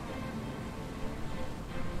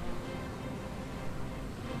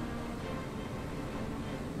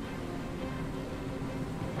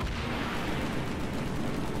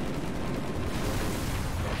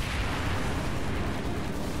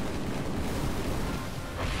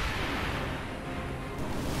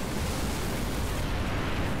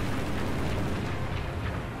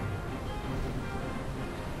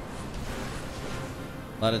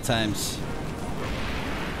 A lot of times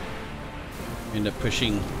you end up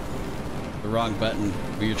pushing the wrong button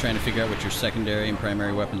when you're trying to figure out what your secondary and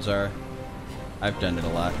primary weapons are. I've done it a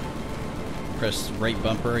lot. press right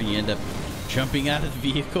bumper and you end up jumping out of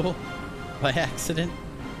the vehicle by accident.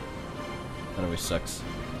 That always sucks.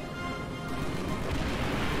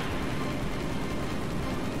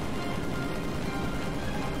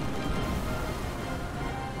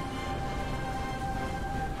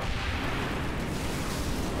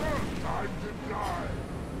 Time to die.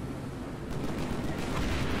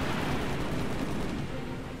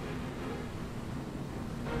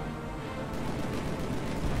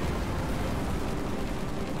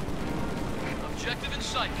 Objective in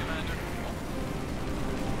sight, Commander.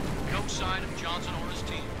 No sign of Johnson or his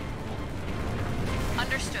team.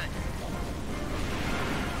 Understood.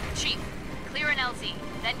 Chief, clear an LZ,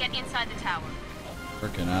 then get inside the tower.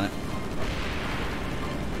 Working on it.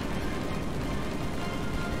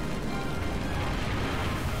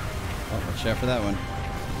 Oh, watch out for that one.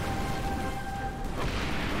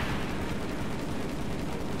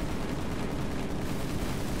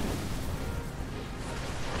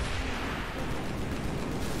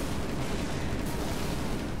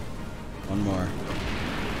 One more.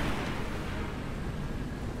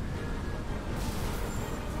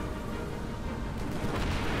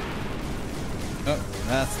 Oh,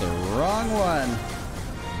 that's the wrong one.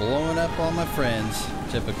 Blowing up all my friends.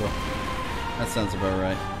 Typical. That sounds about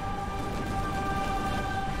right.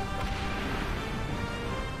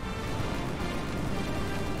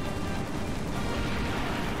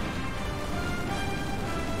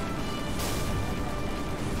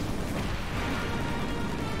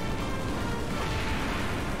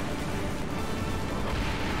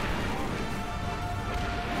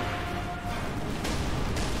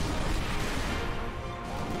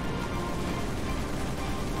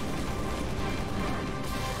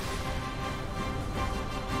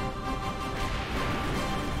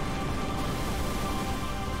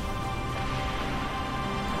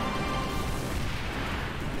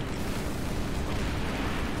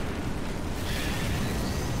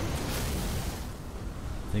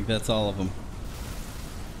 I think that's all of them.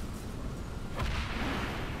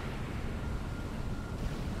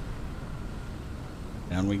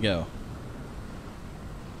 Down we go.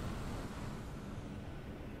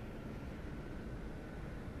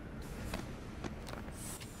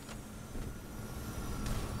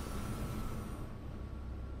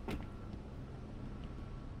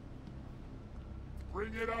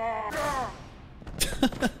 Bring it on!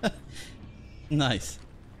 Nice.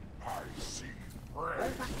 I see prey.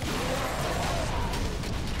 Enemy!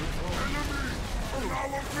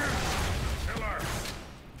 Follow me! Killer!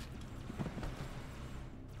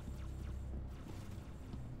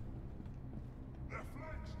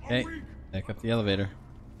 Okay, back up the elevator.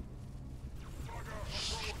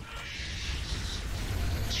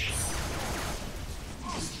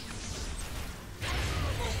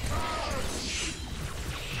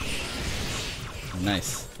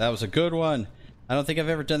 Nice. That was a good one. I don't think I've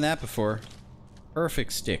ever done that before.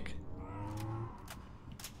 Perfect stick.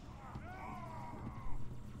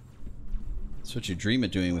 That's what you dream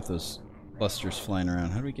of doing with those clusters flying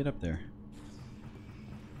around. How do we get up there?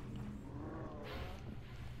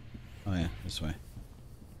 Oh yeah, this way.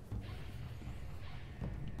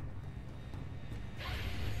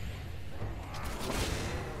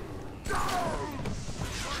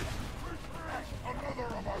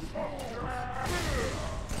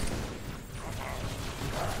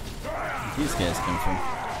 These guys come from.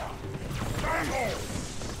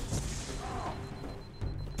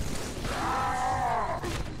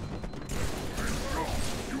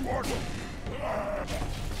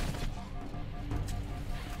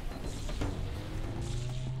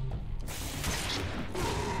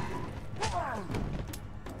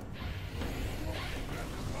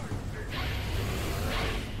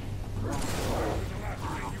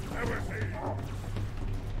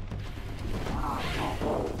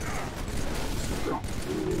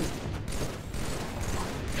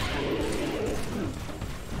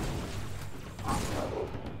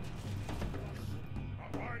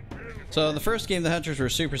 So the first game, the hunters were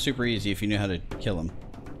super easy if you knew how to kill them.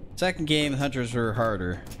 Second game, the hunters were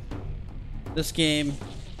harder. This game,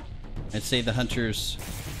 I'd say the hunters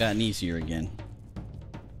gotten easier again.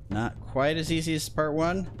 Not quite as easy as part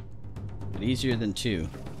 1, but easier than 2.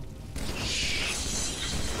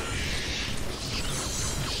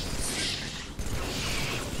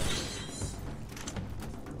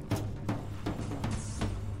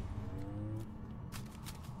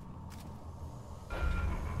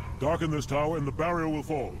 Darken this tower and the barrier will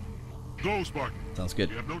fall. Go, Spartan. Sounds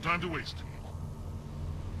good. We have no time to waste.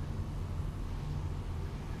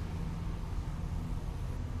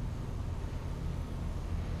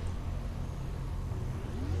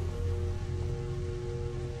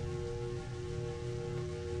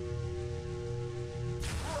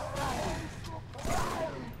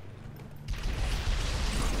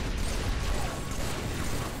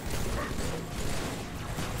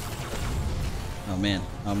 man.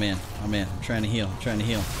 Oh man. Oh man. I'm trying to heal. I'm trying to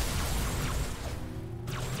heal.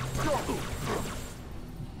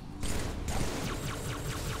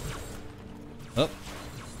 Oh.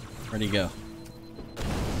 Where'd he go?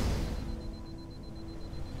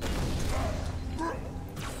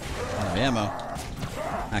 Oh, ammo.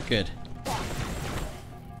 Not good.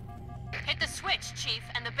 Hit the switch, Chief,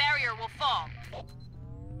 and the barrier will fall.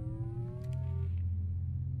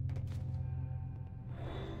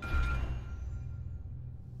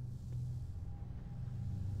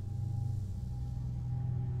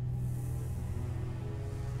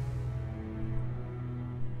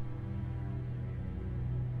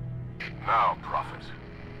 Now, Prophet,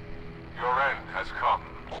 your end has come.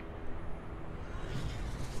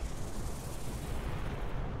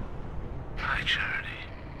 My charity.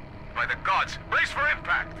 By the gods, brace for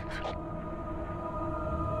impact!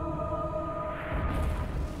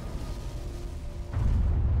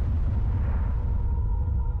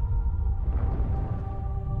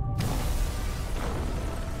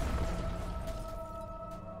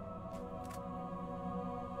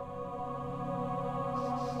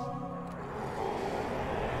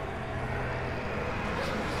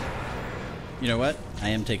 You know what? I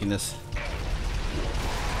am taking this.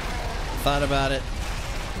 Thought about it.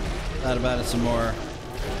 Thought about it some more.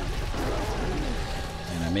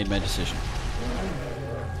 And I made my decision.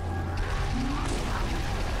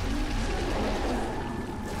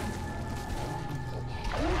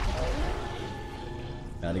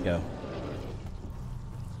 Gotta go.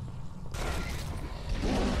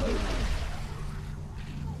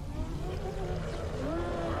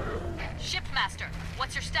 Shipmaster,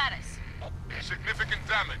 what's your status? Significant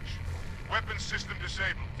damage. Weapon system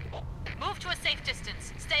disabled. Move to a safe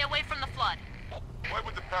distance. Stay away from the flood. Why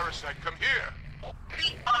would the parasite come here?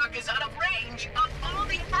 The Ark is out of range of all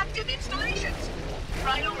the active installations.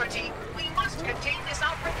 Priority, we must contain this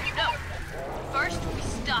outbreak before. First, we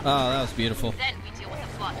stop. Oh, that was beautiful. Then we deal with the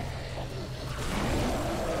flood.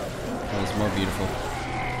 That was more beautiful.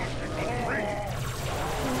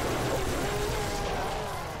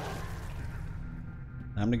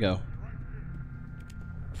 Time to go.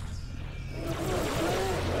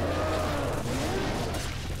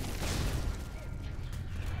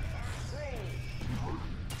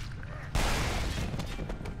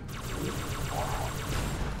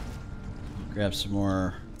 Grab some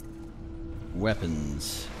more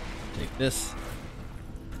weapons. Take this.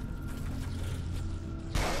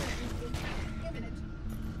 I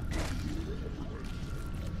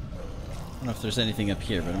don't know if there's anything up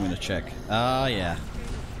here, but I'm gonna check. Oh yeah.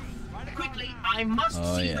 Quickly, I must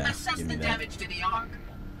see yeah. and assess Give me the that. damage to the Ark.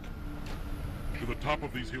 To the top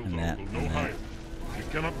of these hills, And that, Oracle, no and that. higher. You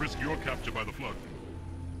cannot risk your capture by the flood.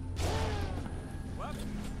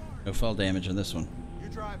 No fall damage on this one. You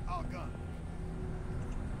drive, I'll gun.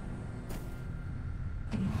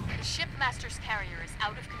 The shipmaster's carrier is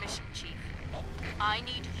out of commission, Chief. I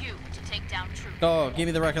need you to take down troops. Oh, give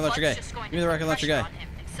me the rocket launcher guy. Flood's just going Give me to the put rocket launcher pressure guy. on him,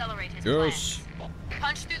 accelerate his Yes. plans.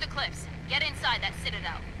 Punch through the cliffs. Get inside that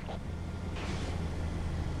citadel.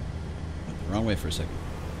 Went the wrong way for a second.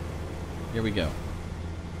 Here we go.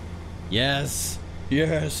 Yes.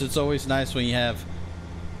 Yes. It's always nice when you have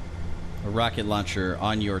a rocket launcher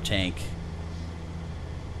on your tank.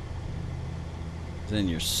 Then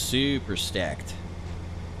you're super stacked.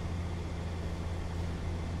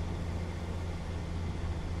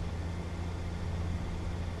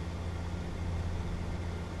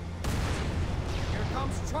 Here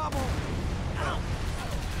comes trouble.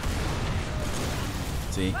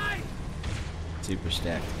 See? Super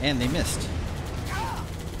stacked. And they missed.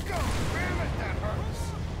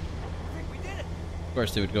 Of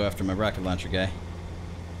course, they would go after my rocket launcher guy.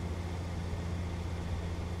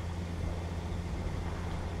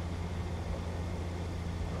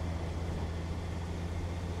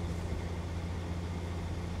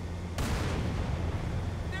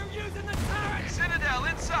 They're using the turret! Citadel,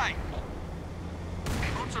 in sight!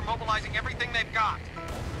 Troops are mobilizing everything they've got.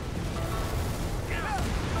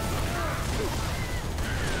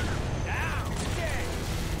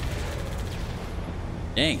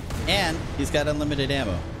 Dang. And he's got unlimited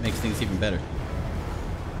ammo. Makes things even better.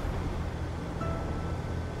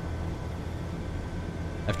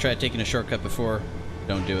 I've tried taking a shortcut before.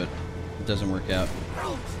 Don't do it. It doesn't work out.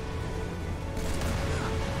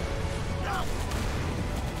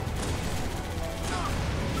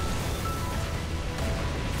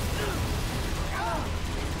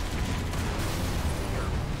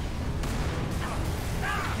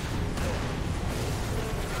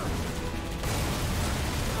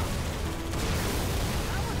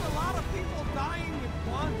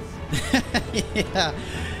 Yeah.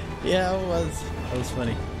 Yeah, it was. That was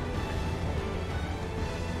funny.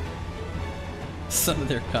 Some of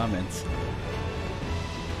their comments.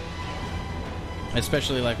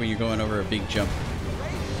 Especially like when you're going over a big jump.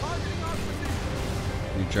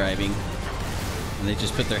 You're driving. And they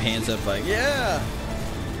just put their hands up like, yeah!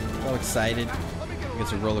 All excited. Like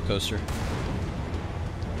it's a roller coaster.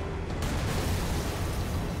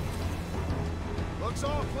 Looks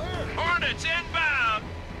all clear. Hornets inbound!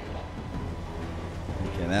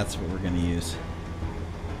 Okay, that's what we're gonna use.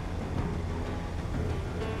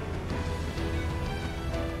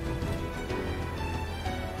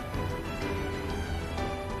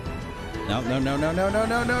 No, no, no, no, no, no,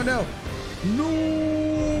 no, no, no!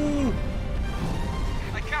 No!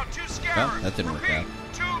 I count 2 scarabs. Well, that didn't work out.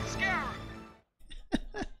 2 scarabs.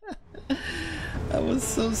 That was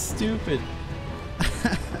so stupid.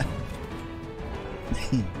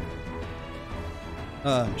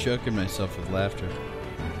 I'm choking myself with laughter.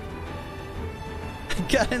 I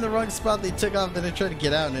got in the wrong spot, they took off, then I tried to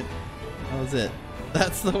get out and that was it.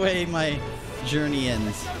 That's the way my journey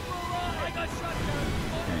ends.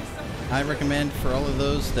 I recommend for all of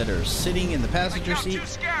those that are sitting in the passenger seat,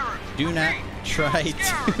 do not try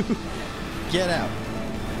to get out.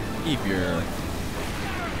 Keep your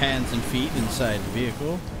hands and feet inside the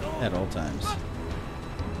vehicle at all times.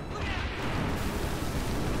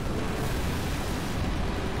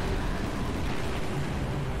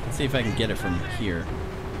 Let's see if I can get it from here.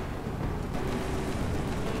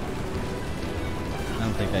 I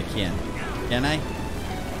don't think I can. Can I?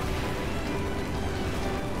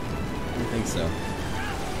 I don't think so.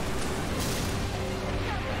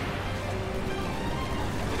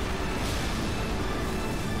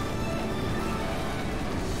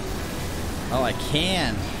 Oh, I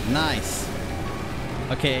can. Nice.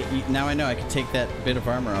 Okay, now I know I can take that bit of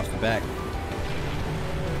armor off the back.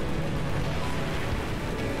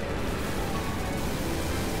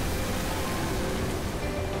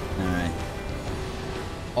 Alright.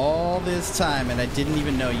 All this time, and I didn't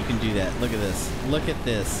even know you can do that. Look at this. Look at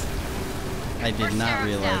this. I did not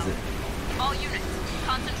realize it. All units,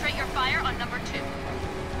 concentrate your fire on number 2.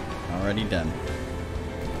 Already done.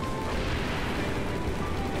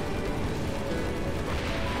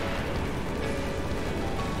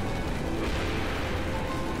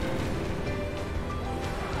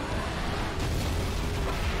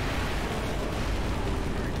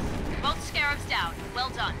 Both scarabs down.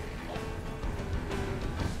 Well done.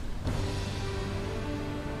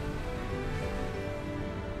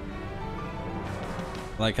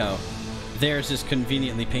 Like how theirs is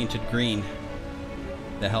conveniently painted green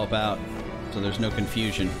to help out, so there's no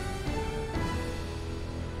confusion.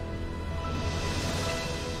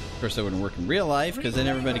 Of course, that wouldn't work in real life, because then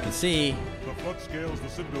everybody can see. The flood scales the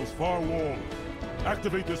Citadel's far wall.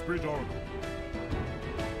 Activate this bridge oracle.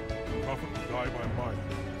 The prophet will die by my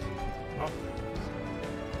hands, not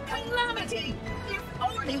theirs. Calamity! If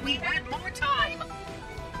only we had more time!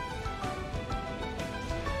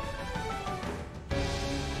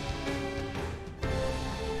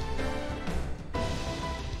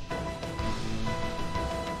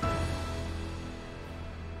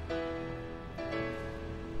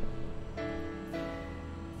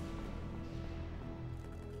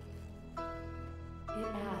 It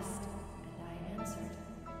asked, and I answered.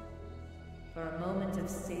 For a moment of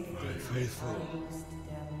safety, My faithful, I used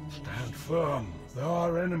them. stand firm.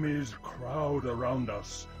 Our enemies crowd around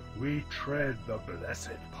us. We tread the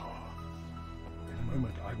blessed path. In a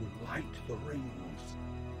moment I will light the rings,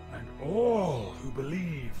 and all who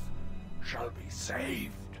believe shall be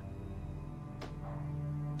saved.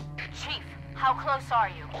 Chief, how close are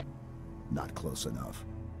you? Not close enough.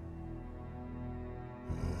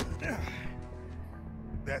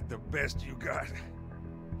 That the best you got?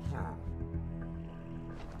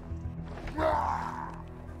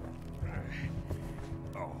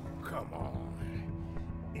 Oh, come on.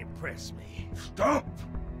 Impress me. Stop!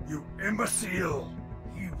 You imbecile!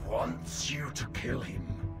 He wants you to kill him.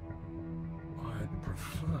 I'd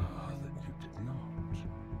prefer that you did not.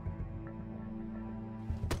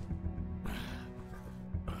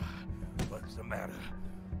 What's the matter,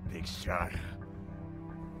 big shot?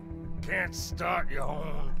 Can't start your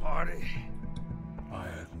own party? I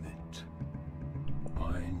admit,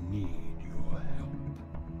 I need your help.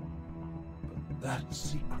 But that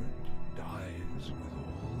secret dies with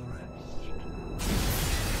all the rest.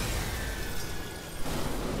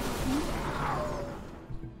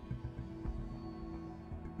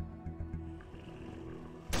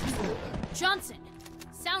 Johnson,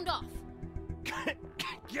 sound off.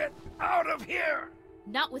 Get out of here!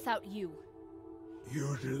 Not without you.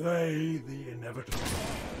 You delay the inevitable.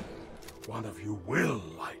 One of you will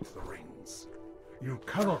light the rings. You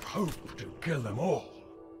cannot hope to kill them all.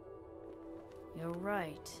 You're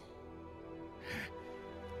right.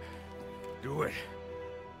 Do it.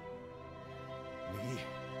 Me,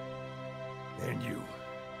 then you.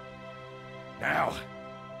 Now.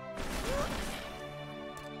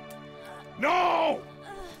 No!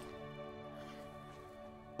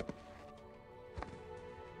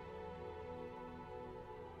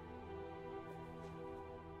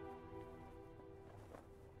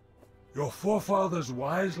 Your forefathers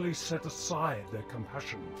wisely set aside their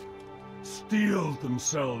compassion, steeled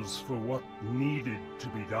themselves for what needed to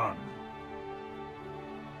be done.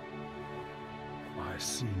 I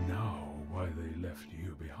see now why they left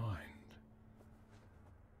you behind.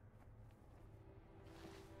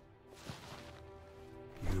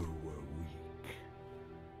 You were weak,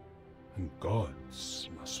 and gods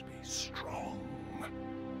must be strong.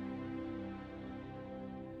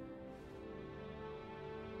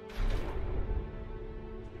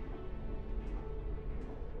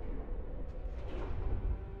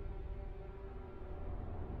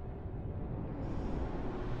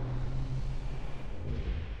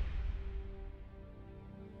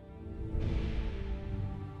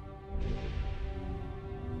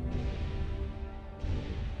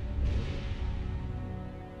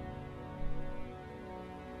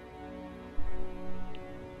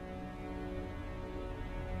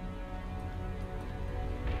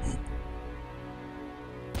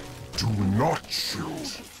 Do not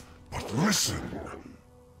shoot, but listen.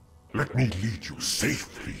 Let me lead you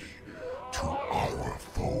safely to our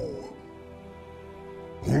foe.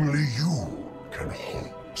 Only you can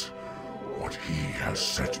halt what he has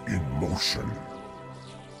set in motion.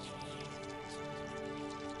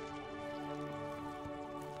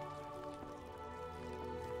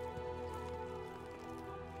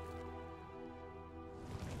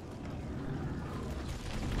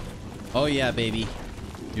 Oh yeah, baby.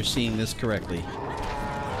 You're seeing this correctly.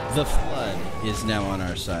 The Flood is now on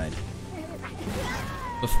our side.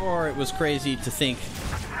 Before, it was crazy to think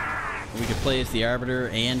we could play as the Arbiter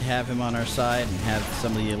and have him on our side and have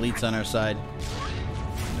some of the elites on our side.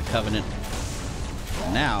 The Covenant.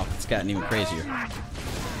 Now, it's gotten even crazier.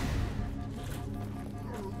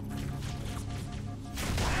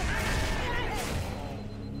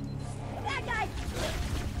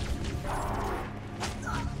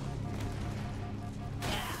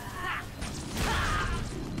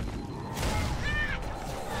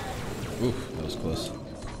 Oof, that was close.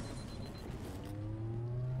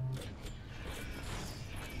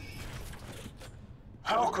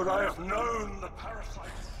 How could I have known the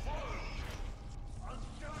parasite's foe?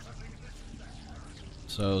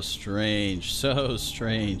 So strange, so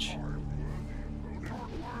strange.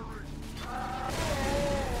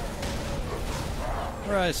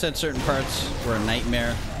 Where I said certain parts were a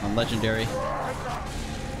nightmare on Legendary.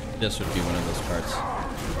 This would be one of those parts.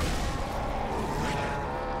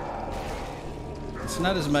 It's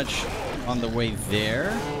not as much on the way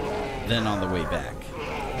there than on the way back.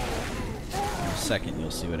 In a second,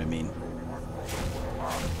 you'll see what I mean.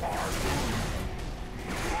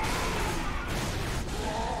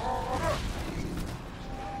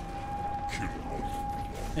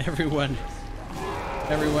 Everyone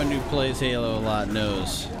who plays Halo a lot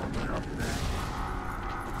knows.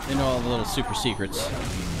 They know all the little super secrets.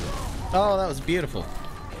 Oh, that was beautiful.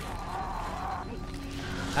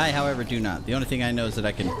 I, however, do not. The only thing I know is that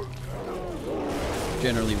I can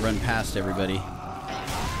generally run past everybody.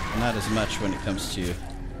 Not as much when it comes to...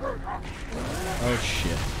 Oh,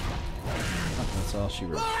 shit. Oh, that's all she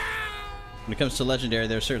wrote. When it comes to Legendary,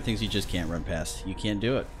 there are certain things you just can't run past. You can't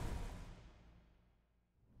do it.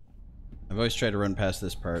 I've always tried to run past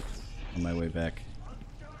this part on my way back.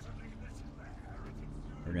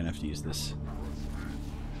 We're gonna have to use this.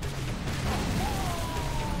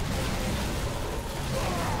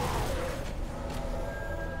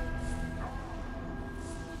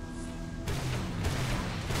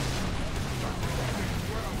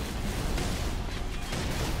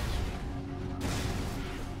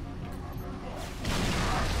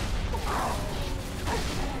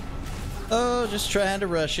 Oh, just trying to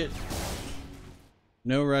rush it.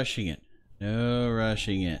 No rushing it. No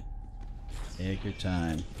rushing it. Take your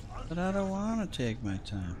time. But I don't want to take my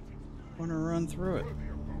time. I want to run through it.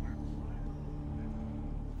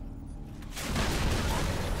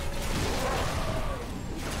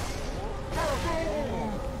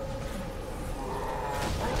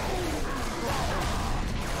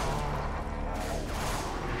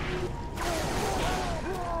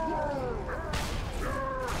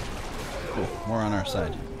 Cool. More on our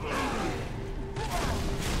side.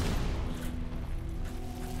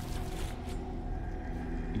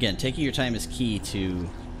 Again, taking your time is key to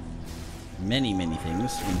many, many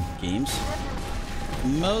things in games.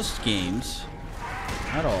 Most games,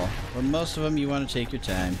 not all, but most of them you want to take your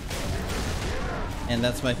time. And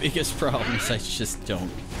that's my biggest problem, is I just don't.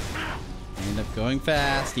 I end up going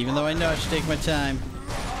fast, even though I know I should take my time.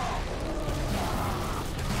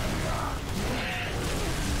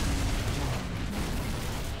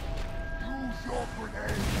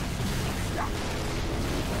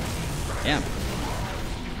 Damn.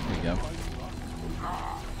 There you go.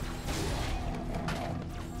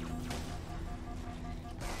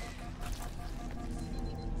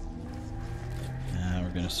 Now we're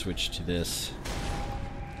gonna switch to this.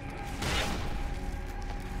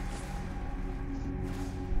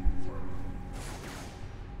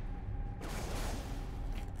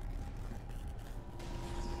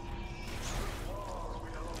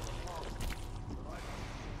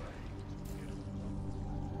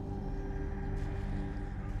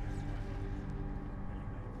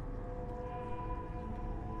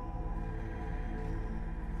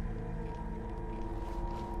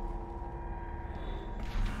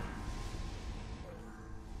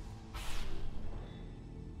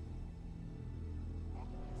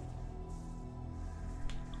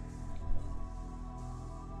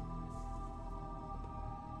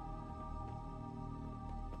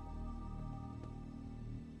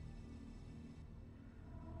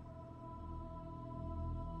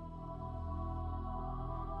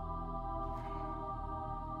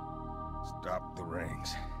 Stop the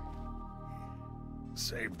rings.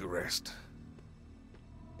 Save the rest.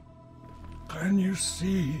 Can you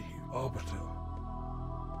see, Arbiter?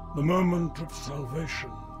 The moment of salvation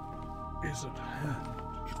is at hand.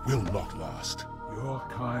 It will not last. Your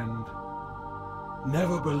kind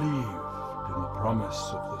never believed in the promise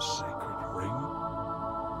of the sacred ring.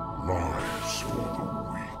 Lies for the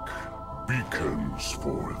weak, beacons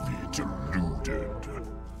for the deluded.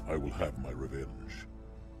 I will have my revenge.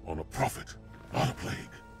 On a prophet, not a plague.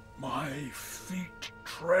 My feet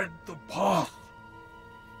tread the path.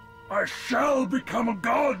 I shall become a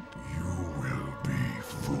god. You will be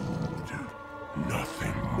food,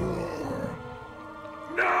 nothing more.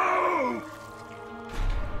 No!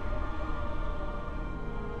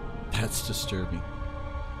 That's disturbing.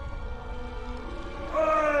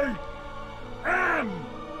 I am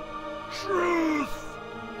truth,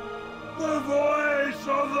 the voice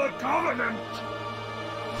of the Covenant.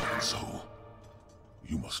 So,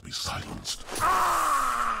 you must be silenced.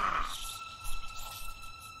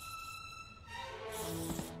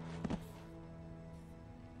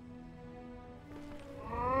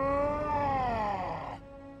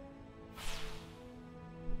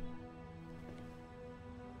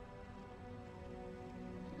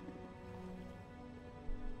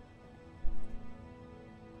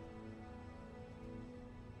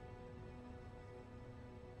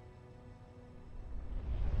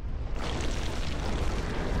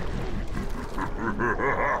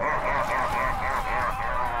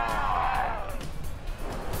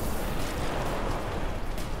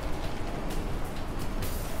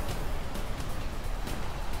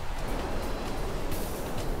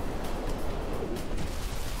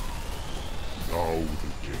 Now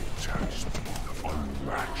the gate has been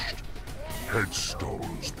unlatched,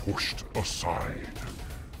 headstones pushed aside,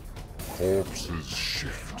 corpses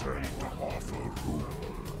shift and offer room.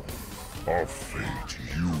 A fate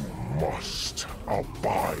you must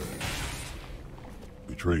abide.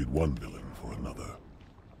 Betrayed one villain for another.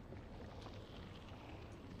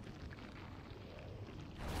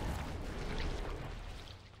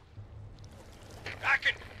 I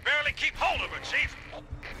can barely keep hold of her, Chief.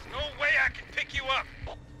 There's no way I can pick you up.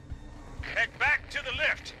 Head back to the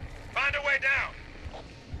lift. Find a way down.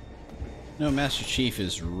 No, Master Chief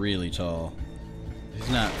is really tall. He's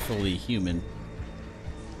not fully human.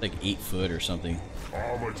 Like 8 foot or something.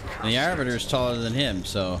 And the Arbiter is taller than him,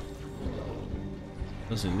 so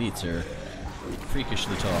those elites are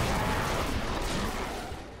freakishly tall.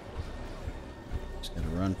 Just gotta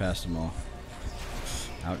run past them all.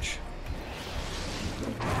 Ouch.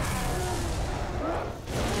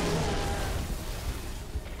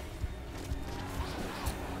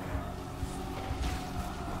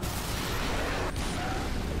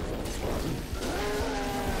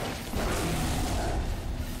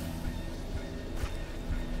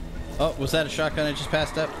 Oh, was that a shotgun I just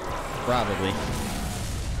passed up? Probably.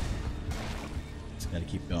 Just gotta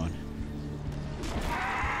keep going.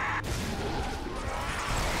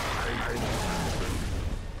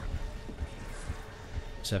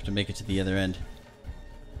 Just have to make it to the other end.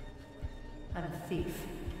 I'm a thief,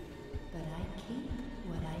 but I keep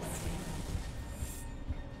what I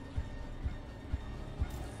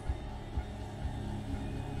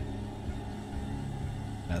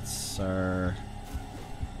That's our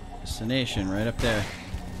destination right up there.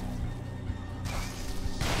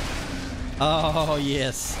 Oh,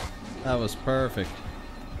 yes. That was perfect.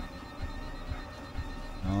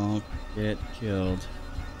 Don't get killed.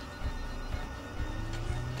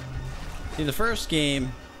 See, the first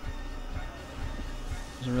game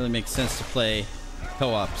doesn't really make sense to play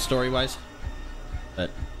co-op story-wise, but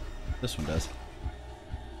this one does.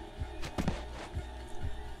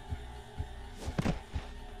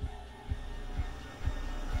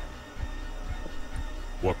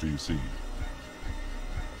 What do you see?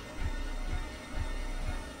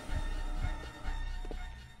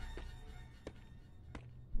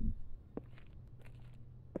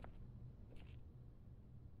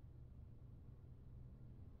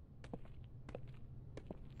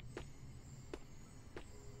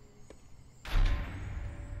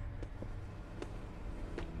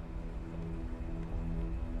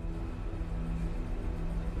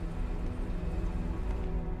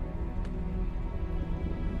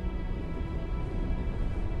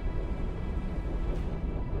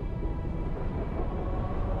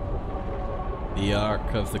 The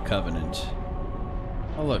Ark of the Covenant.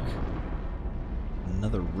 Oh, look.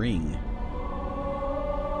 Another ring.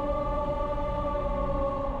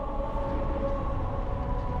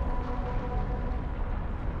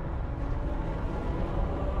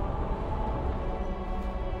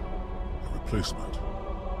 A replacement.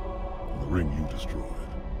 The ring you destroyed.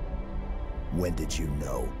 When did you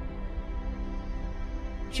know?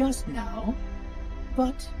 Just now.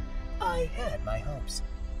 But I had my hopes.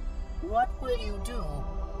 What will you do?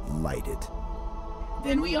 Light it.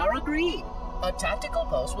 Then we are agreed. A tactical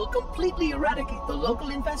post will completely eradicate the local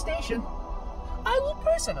infestation. I will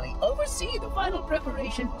personally oversee the final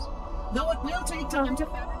preparations, though it will take time to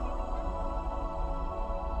fabricate.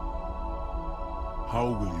 How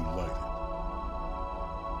will you light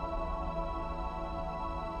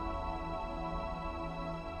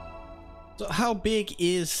it? So how big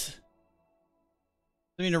is...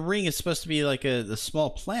 I mean, a ring is supposed to be like a small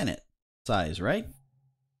planet size, right?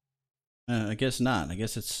 I guess not. I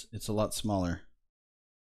guess it's a lot smaller.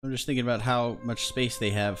 I'm just thinking about how much space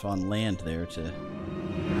they have on land there to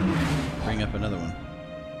bring up another one.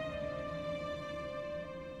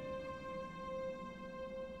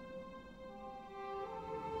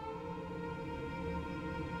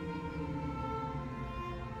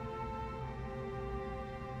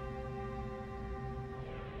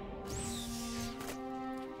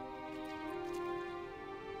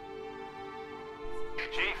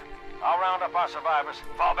 Chief, I'll round up our survivors,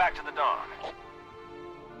 fall back to the dawn.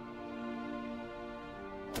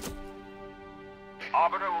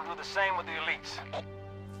 Arbiter will do the same with the elites.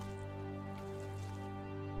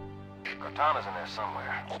 Cortana's in there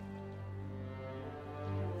somewhere.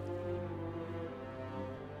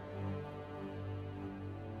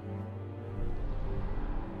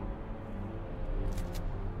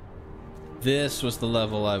 This was the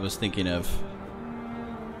level I was thinking of.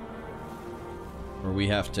 Where we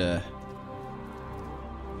have to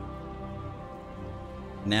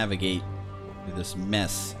navigate through this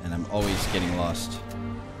mess, and I'm always getting lost.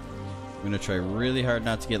 I'm gonna try really hard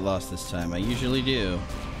not to get lost this time. I usually do.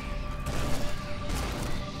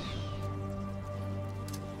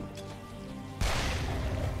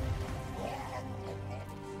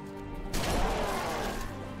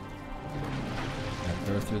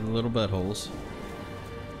 Gotta go through the little buttholes.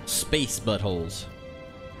 Space buttholes.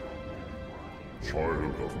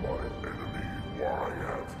 Child of my enemy, why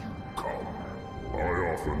have you come? I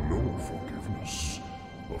offer no forgiveness.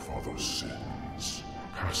 The father's sins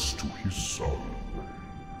pass to his son.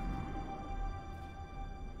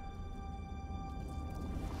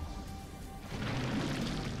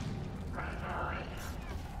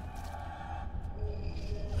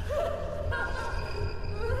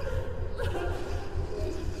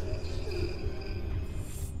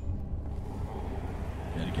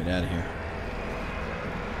 Gotta get out of here.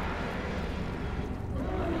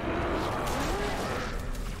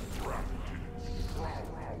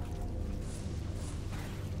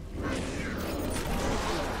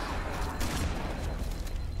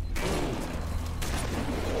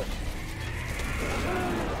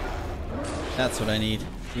 That's what I need.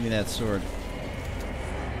 Give me that sword.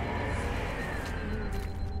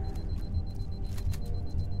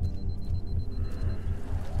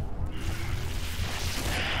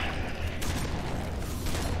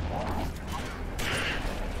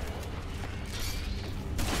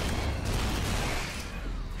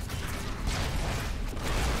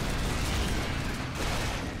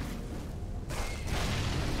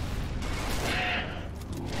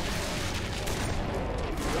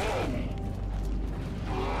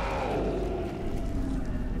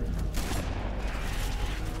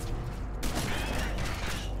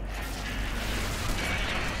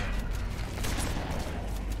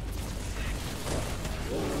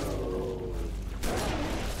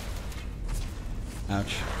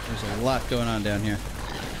 a lot going on down here.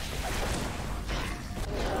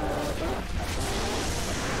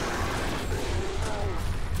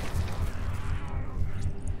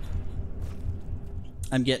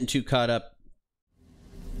 I'm getting too caught up.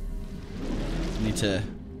 Need to...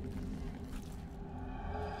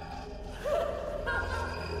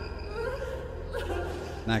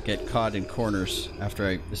 not get caught in corners after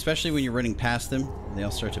I... especially when you're running past them, they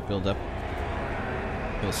all start to build up.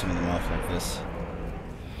 Kill some of them off like this.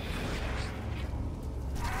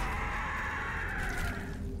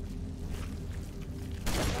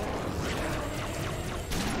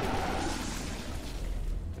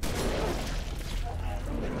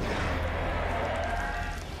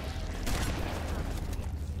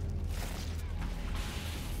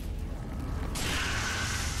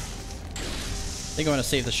 I think I want to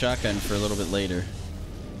save the shotgun for a little bit later.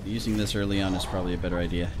 Using this early on is probably a better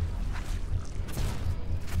idea.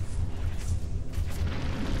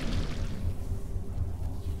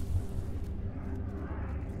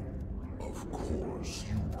 Of course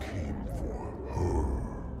you came for her.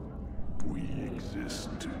 We exist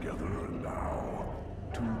together now.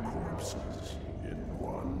 Two corpses in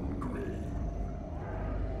one grave.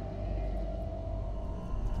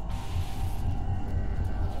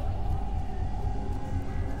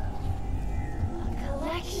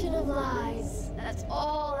 Collection of lies. That's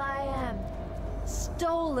all I am.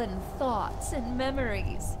 Stolen thoughts and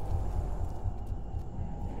memories.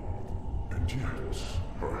 And yet,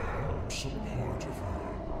 perhaps a part of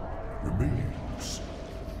her remains.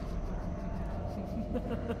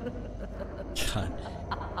 God.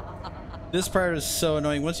 This part is so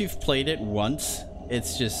annoying. Once you've played it once,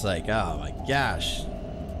 it's just like, oh my gosh.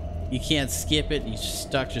 You can't skip it. You're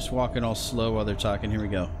stuck just walking all slow while they're talking. Here we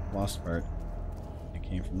go. Lost part.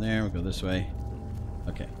 Came from there, we'll go this way.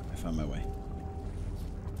 Okay, I found my way.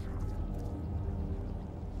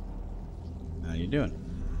 How you doing?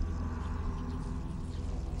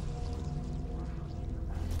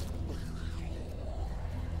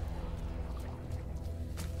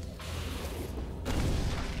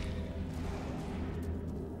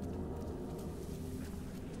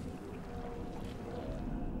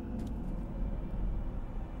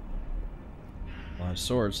 A lot of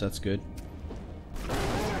swords, that's good.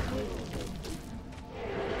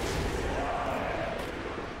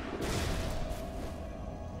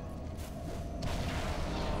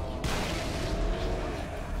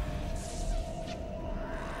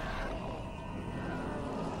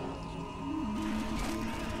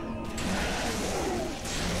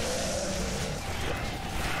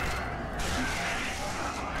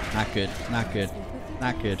 Not good, not good,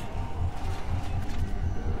 not good.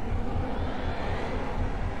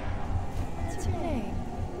 What's your name?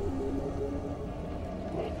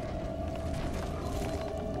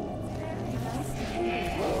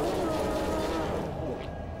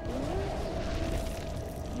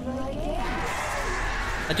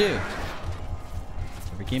 I do.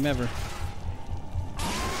 Every game ever.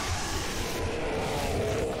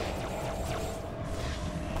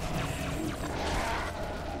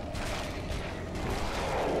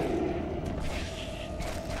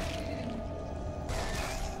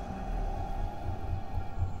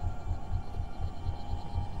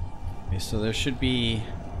 So there should be...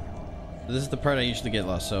 this is the part I usually get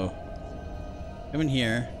lost, so... come in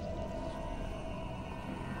here.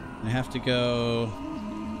 I have to go...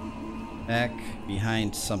 back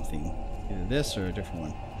behind something. Either this or a different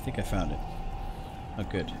one. I think I found it. Oh,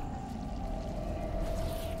 good.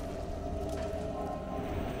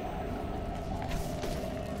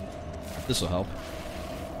 This'll help.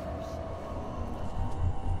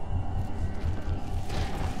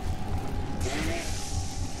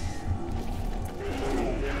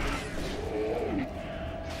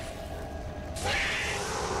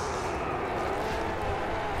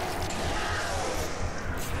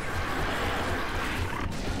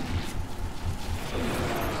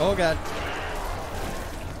 Oh god.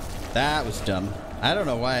 That was dumb. I don't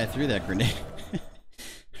know why I threw that grenade.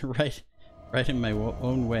 right in my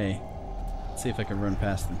own way. Let's see if I can run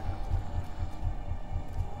past them.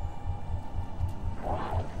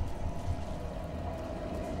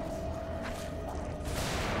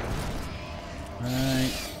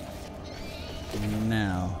 Right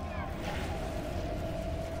now.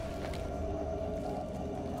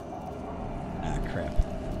 Ah, crap.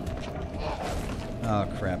 Oh,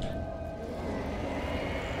 crap.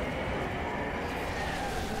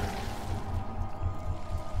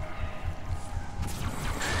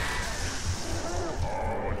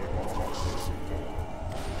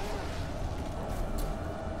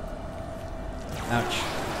 Ouch.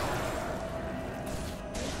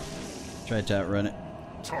 Tried to outrun it.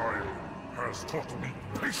 time has taught me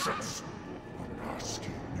patience.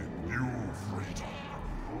 Basking in new freedom,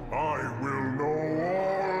 I will know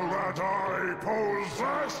all that I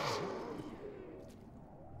possess!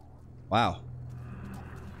 Wow.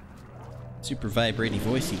 Super vibrating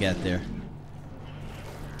voice you got there.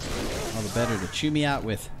 All the better to chew me out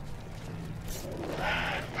with.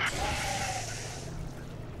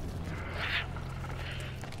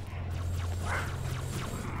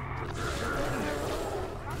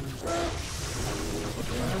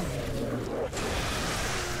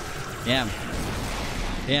 Damn.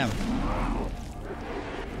 Damn.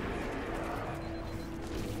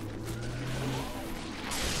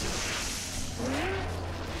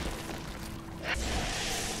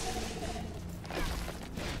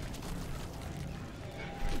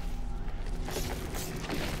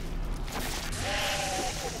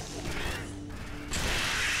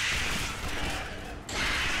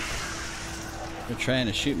 They're trying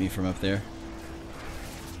to shoot me from up there.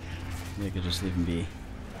 Maybe I could just leave them be.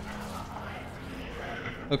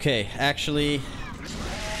 Okay, actually,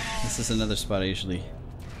 this is another spot I usually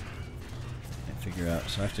can't figure out,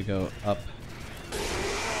 so I have to go up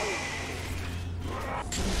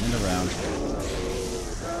and around.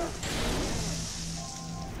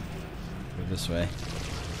 Go this way.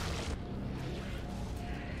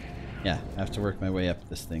 Yeah, I have to work my way up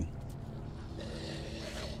this thing.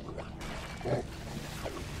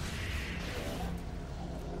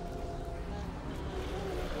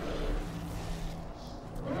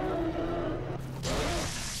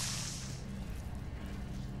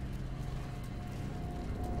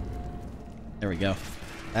 There we go.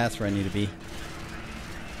 That's where I need to be.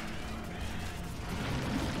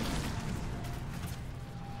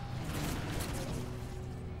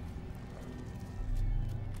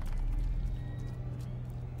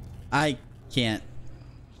 I can't.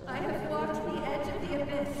 I have walked the edge of the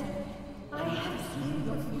abyss. I have seen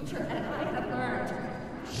your future and I have learned.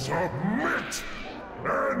 Submit!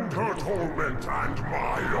 End her torment and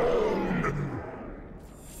my own!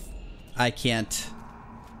 I can't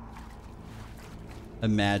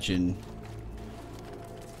imagine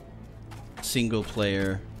single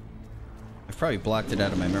player. I've probably blocked it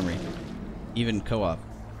out of my memory. Even co-op,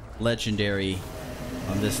 legendary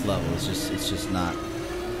on this level is just not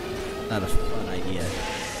a fun idea.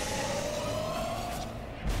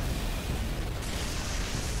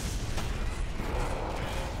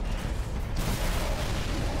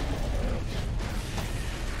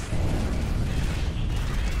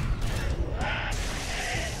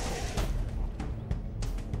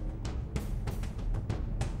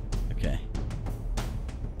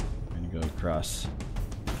 Across.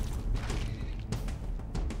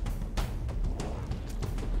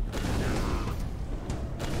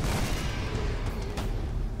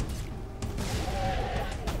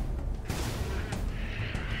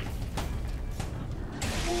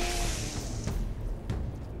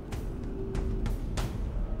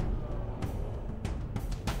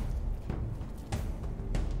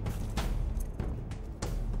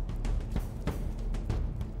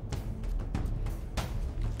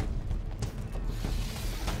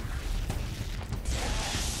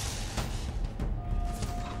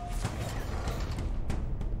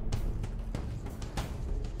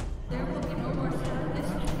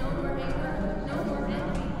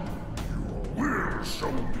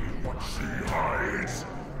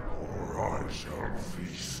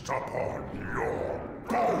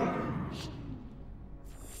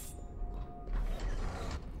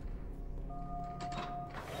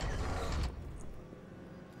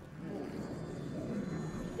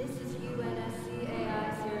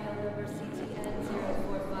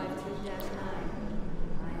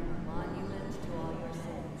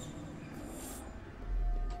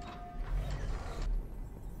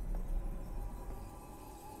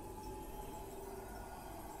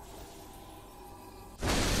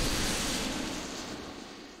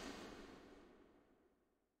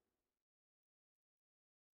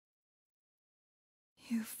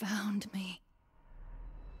 You found me.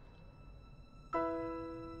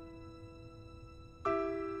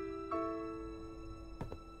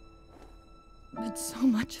 But so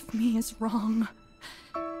much of me is wrong.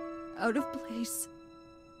 Out of place.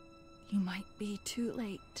 You might be too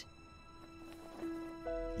late.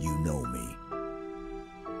 You know me.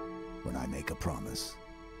 When I make a promise.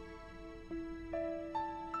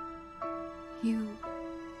 You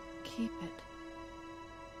keep it.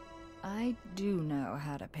 I do know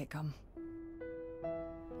how to pick 'em.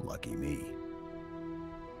 Lucky me.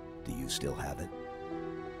 Do you still have it?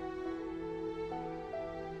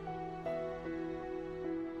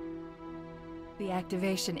 The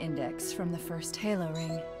activation index from the first Halo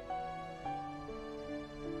ring.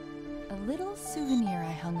 A little souvenir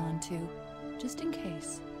I hung on to, just in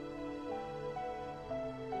case.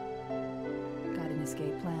 Got an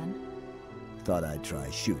escape plan? Thought I'd try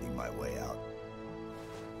shooting my way out.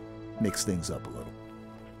 Mix things up a little.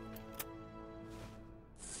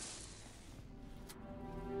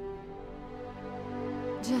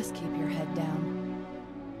 Just keep your head down.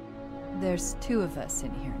 There's 2 of us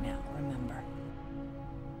in here now, remember?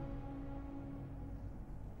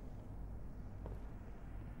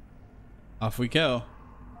 Off we go.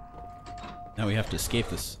 Now we have to escape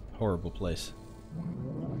this horrible place.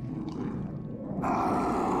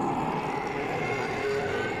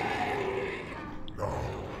 Now,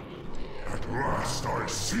 at last I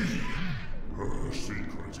see. Her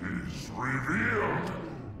secret is revealed.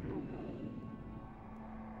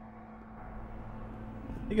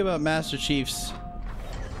 Think about Master Chief's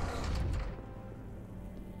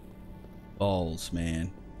balls,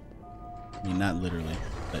 man. I mean, not literally,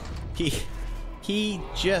 but he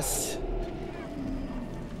just...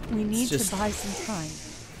 We need to just- buy some time.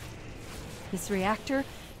 This reactor,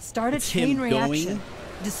 start a It's chain him reaction. going-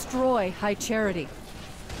 Destroy High Charity.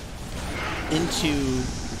 into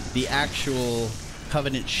the actual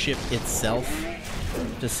Covenant ship itself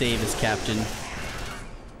to save his captain.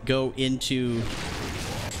 Go into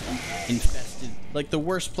infested, like the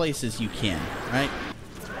worst places you can, right?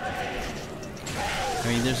 I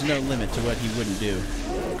mean, there's no limit to what he wouldn't do.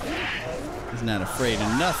 He's not afraid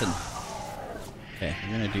of nothing. Okay,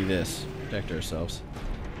 we're gonna do this. Protect ourselves.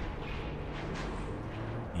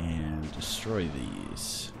 And destroy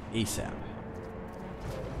these ASAP.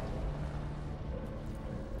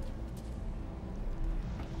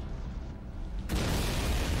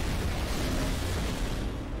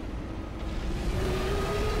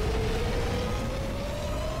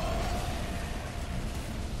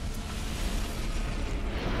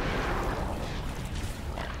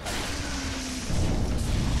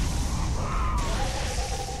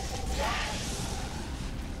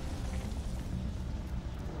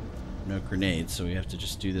 No grenades, so we have to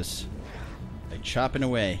just do this by chopping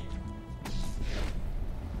away.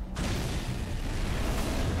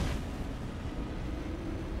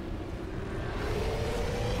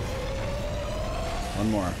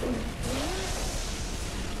 One more.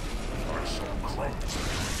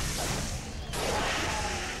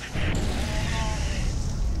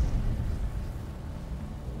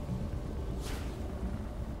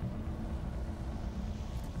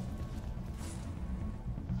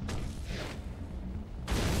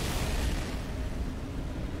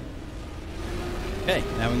 Okay,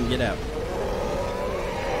 now we can get out.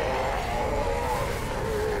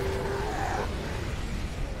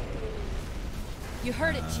 You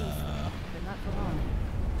heard it, Chief. But not for long.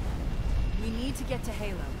 We need to get to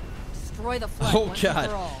Halo. Destroy the flood Oh once and God!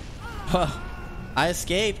 for all. Huh. I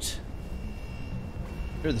escaped.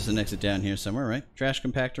 Sure, there's an exit down here somewhere, right? Trash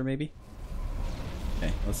compactor, maybe.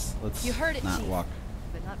 Okay, let's You heard it, not Chief. walk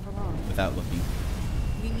But not for long. without looking.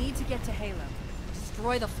 We need to get to Halo.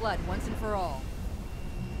 Destroy the flood once and for all.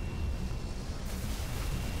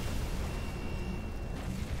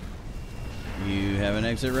 You have an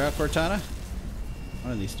exit route, Cortana?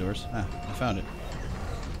 One of these doors. Ah, I found it.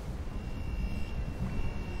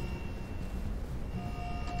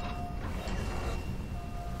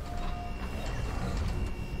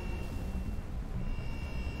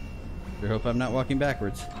 Sure hope I'm not walking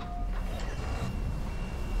backwards.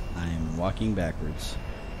 I am walking backwards.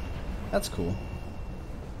 That's cool.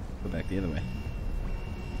 Go back the other way.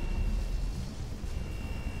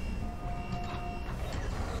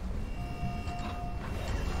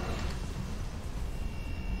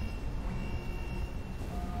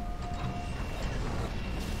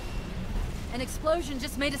 An explosion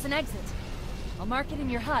just made us an exit. I'll mark it in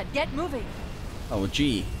your HUD. Get moving. Oh,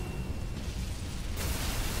 gee.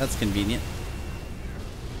 That's convenient.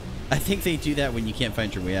 I think they do that when you can't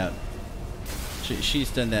find your way out.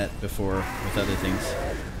 She's done that before with other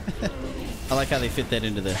things. I like how they fit that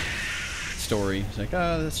into the story. It's like,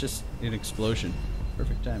 oh, that's just an explosion.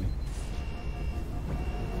 Perfect timing.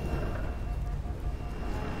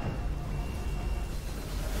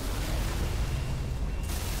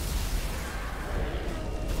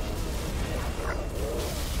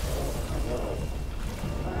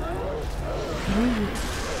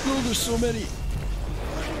 Oh, there's so many.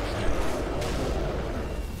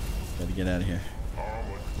 Gotta get out of here.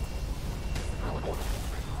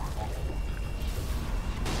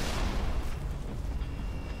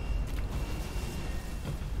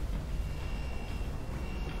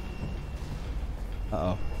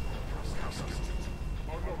 Uh-oh.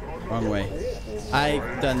 Wrong way.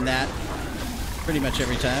 I've done that pretty much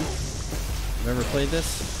every time I've ever played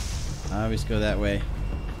this. I always go that way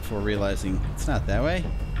before realizing it's not that way.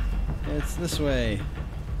 It's this way.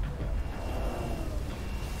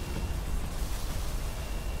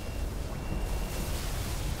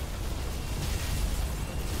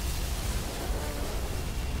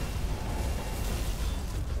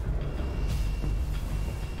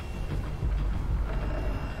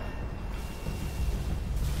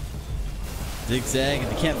 Zigzag and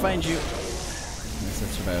they can't find you.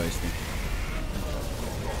 That's what I always think.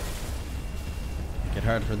 Make it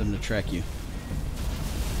hard for them to track you.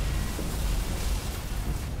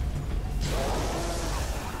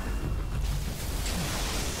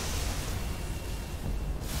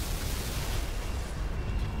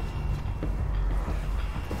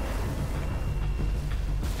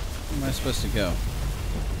 Where am I supposed to go?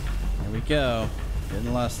 There we go.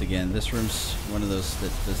 Getting lost again. This room's one of those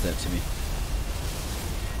that does that to me.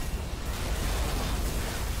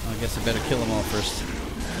 I guess I better kill them all first.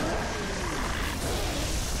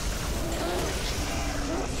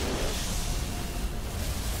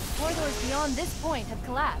 Corridors beyond this point have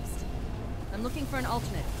collapsed. I'm looking for an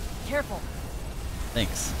alternate. Careful.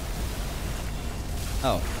 Thanks.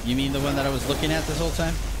 Oh, you mean the one that I was looking at this whole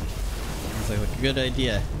time? Sounds like a good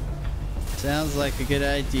idea. Sounds like a good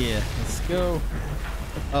idea. Let's go.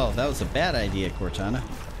 Oh, that was a bad idea, Cortana.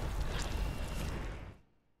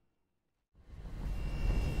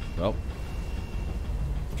 Well,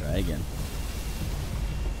 try again.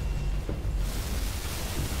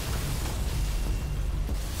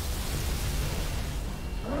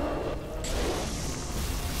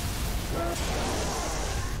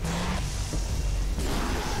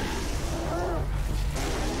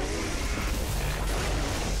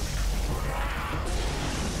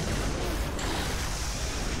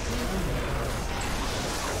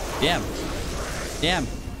 Damn. Damn.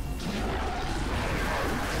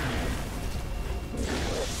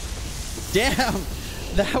 Damn!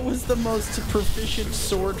 That was the most proficient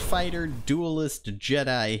sword fighter, duelist,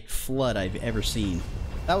 Jedi flood I've ever seen.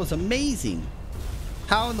 That was amazing!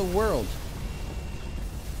 How in the world?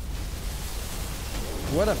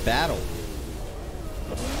 What a battle.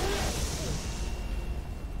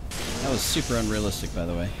 That was super unrealistic, by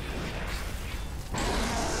the way.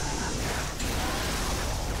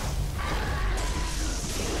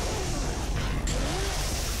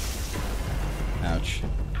 Ouch.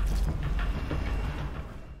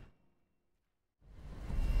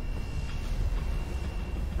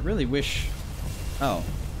 I really wish... Oh.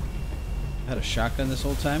 I had a shotgun this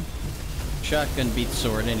whole time? Shotgun beats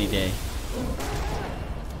sword any day.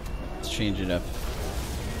 Let's change it up.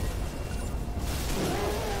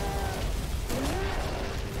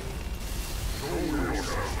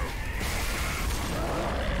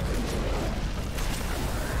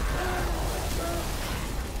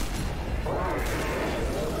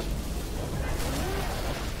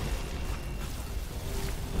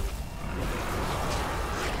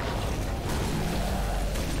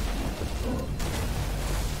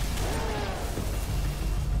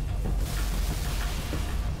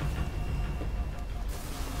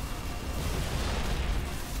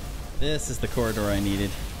 This is the corridor I needed.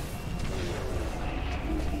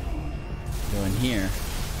 Go in here.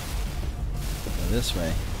 Go this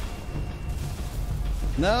way.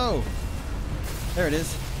 No! There it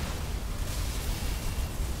is.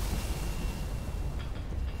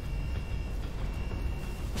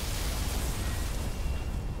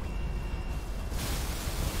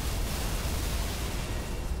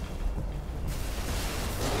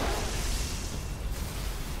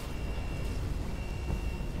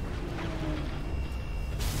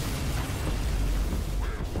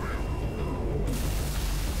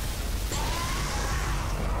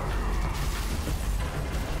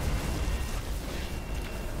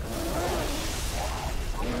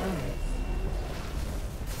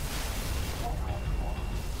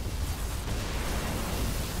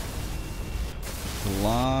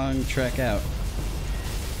 Long trek out.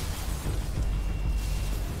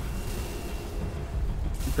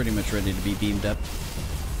 I'm pretty much ready to be beamed up.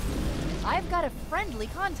 I've got a friendly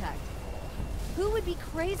contact. Who would be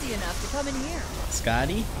crazy enough to come in here?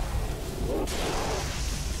 Scotty?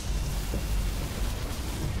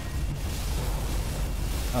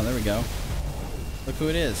 Oh, there we go. Look who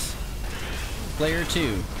it is. Player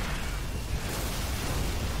 2.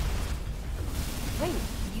 Wait,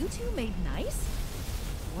 you two made nice?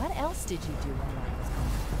 What else did you do while I was gone?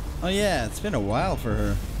 Oh yeah, it's been a while for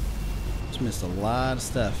her. She's missed a lot of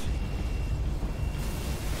stuff.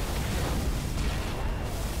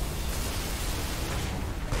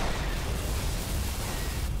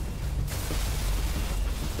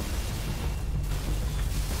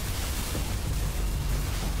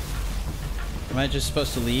 I just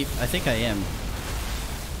supposed to leave? I think I am.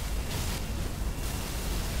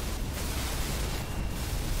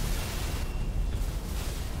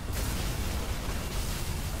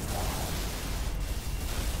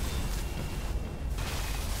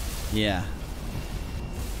 Yeah.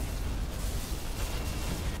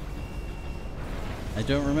 I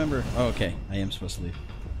don't remember. Oh, okay. I am supposed to leave.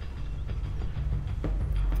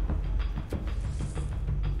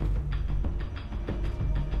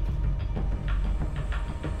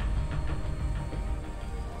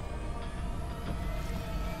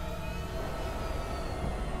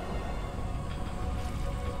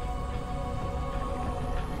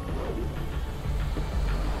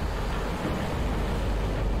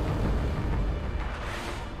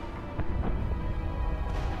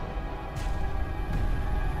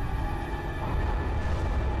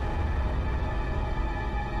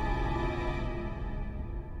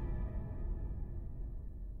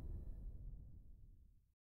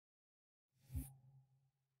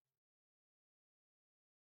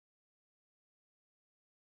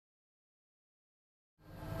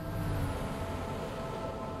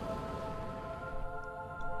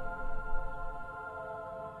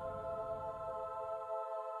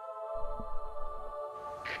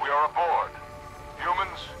 We are aboard.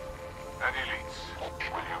 Humans and elites.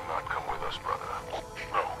 Will you not come with us, brother?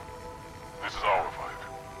 No. This is our fight.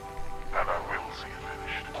 And I will see it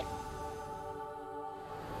finished.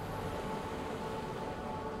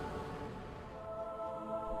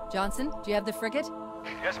 Johnson, do you have the frigate?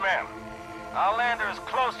 Yes, ma'am. I'll land her as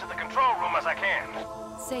close to the control room as I can.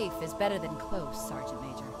 Safe is better than close, Sergeant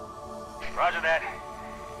Major. Roger that.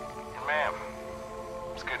 And ma'am,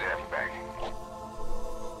 it's good to have you back.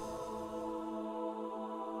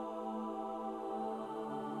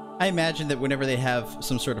 I imagine that whenever they have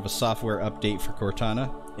some sort of a software update for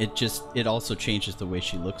Cortana, it also changes the way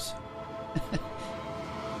she looks.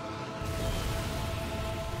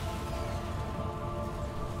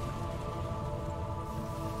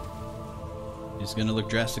 She's gonna look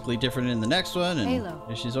drastically different in the next one, and Halo.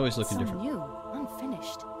 she's always looking So different. new,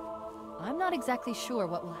 unfinished. I'm not exactly sure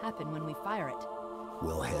what will happen when we fire it.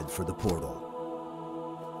 We'll head for the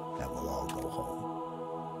portal, and we'll all go home.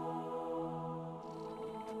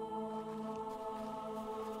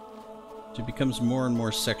 She becomes more and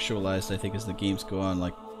more sexualized, I think, as the games go on.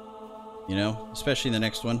 Like, you know, especially in the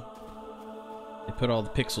next one, they put all the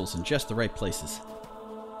pixels in just the right places.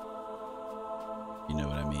 You know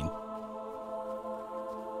what I mean?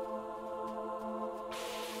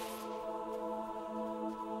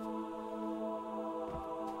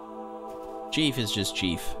 Chief is just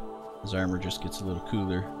Chief. His armor just gets a little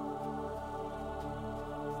cooler.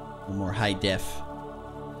 A little more high def.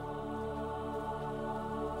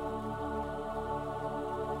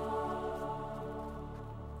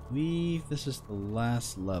 This is the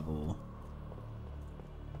last level.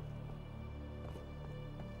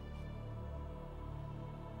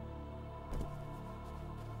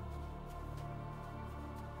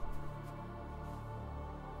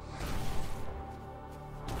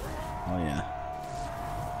 Oh yeah.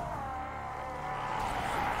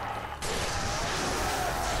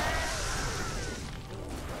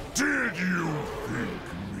 Did you think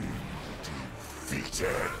me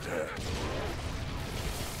defeated?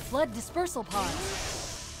 Flood dispersal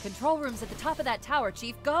pods. Control room's at the top of that tower,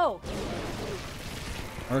 Chief. Go!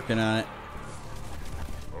 Working on it.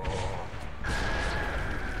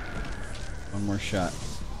 One more shot.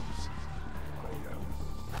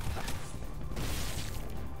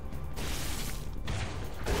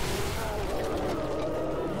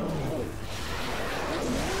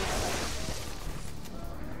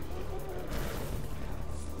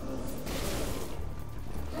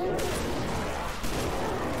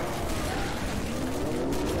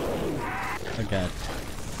 Oh god.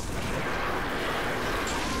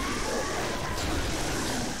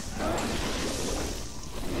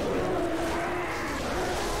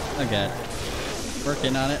 Oh god.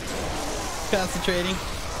 Working on it. Concentrating.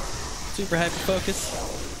 Super hyper focus.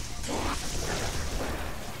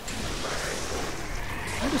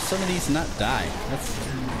 Why do some of these not die? That's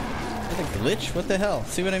a glitch? What the hell?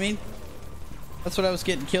 See what I mean? That's what I was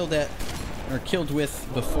getting killed at, or killed with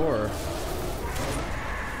before.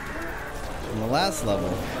 In the last level,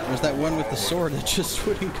 there's that one with the sword that just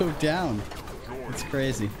wouldn't go down. It's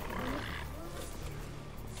crazy.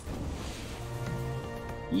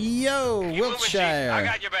 Yo, Wiltshire! I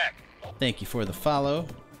got your back. Thank you for the follow.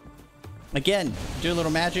 Again, do a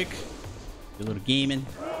little magic, do a little gaming.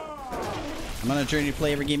 I'm on a journey to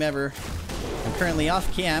play every game ever. I'm currently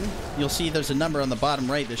off cam. You'll see there's a number on the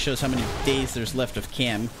bottom right that shows how many days there's left of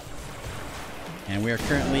cam. And we are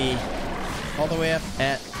currently all the way up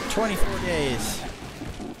at 24 days.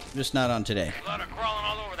 Just not on today. Blood are crawling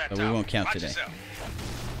all over that So we tower. won't count Watch today. yourself.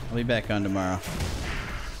 I'll be back on tomorrow.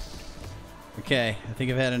 Okay, I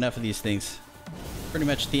think I've had enough of these things. Pretty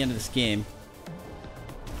much at the end of this game.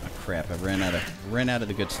 Oh crap, I ran out of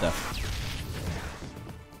the good stuff.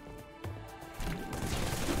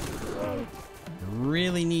 I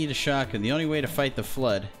really need a shotgun. The only way to fight the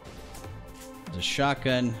flood is a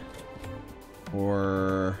shotgun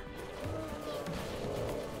or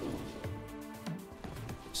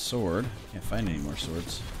sword. Can't find any more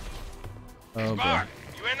swords. Oh boy. Spark,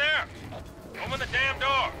 you in there? Open the damn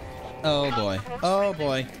door. Oh boy. Oh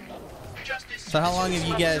boy. So how long have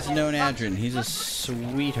you guys known Adrian? He's a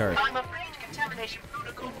sweetheart. I'm afraid contamination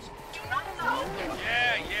protocols do not allow.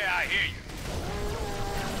 Yeah, I hear you.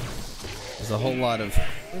 There's a whole lot of...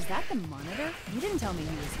 Was that the monitor? You didn't tell me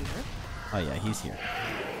he was here. Oh yeah, he's here.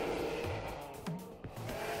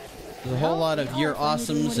 There's a whole lot of your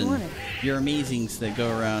awesomes and your amazings that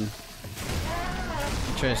go around.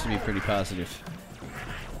 He tries to be pretty positive.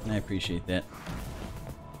 And I appreciate that.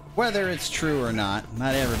 Whether it's true or not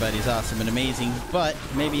everybody's awesome and amazing, but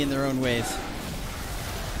maybe in their own ways.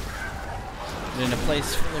 But in a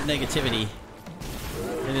place full of negativity,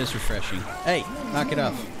 it is refreshing. Hey, knock it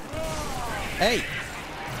off. Hey!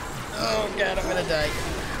 Oh god, I'm gonna die.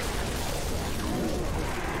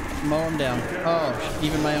 Mow him down. Oh,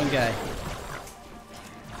 even my own guy.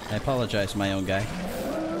 I apologize, my own guy.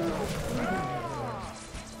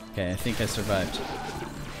 Okay, I think I survived.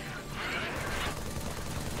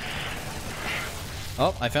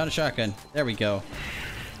 Oh, I found a shotgun. There we go.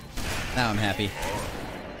 Now I'm happy.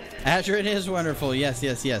 Azure, it is wonderful. Yes,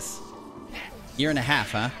 yes, yes. Year and a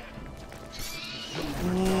half, huh?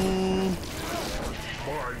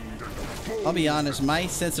 I'll be honest, my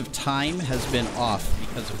sense of time has been off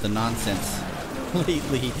because of the nonsense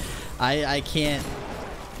lately. I can't...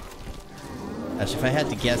 Gosh, if I had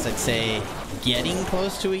to guess, I'd say getting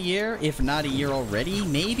close to a year, if not a year already,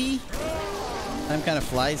 maybe? Time kind of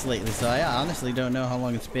flies lately, so I honestly don't know how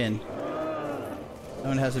long it's been.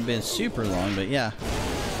 No, it hasn't been super long, but yeah.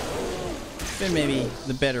 It's been maybe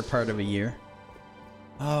the better part of a year.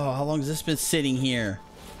 Oh, how long has this been sitting here?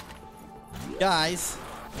 Guys!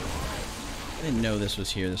 I didn't know this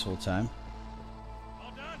was here this whole time.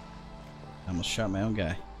 I almost shot my own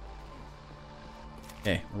guy.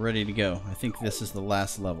 Okay, we're ready to go. I think this is the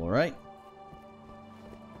last level, right?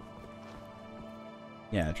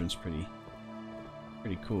 Yeah, Adrian's pretty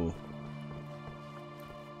cool.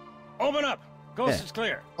 Open up! Coast is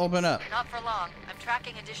clear. Open up. Not for long. I'm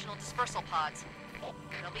tracking additional dispersal pods.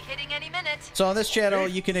 They'll be hitting any minute. So on this channel,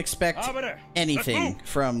 you can expect anything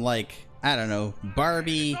from, like, I don't know,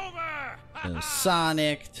 Barbie to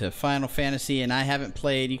Sonic to Final Fantasy, and I haven't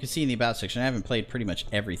played, you can see in the About section, I haven't played pretty much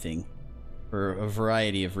everything for a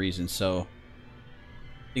variety of reasons. So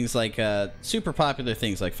things like super popular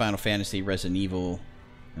things like Final Fantasy, Resident Evil,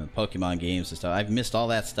 you know, Pokemon games and stuff. I've missed all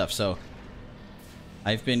that stuff, so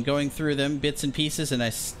I've been going through them bits and pieces, and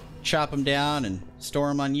I chop them down and store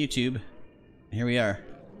them on YouTube. And here we are.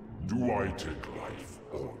 Do I take life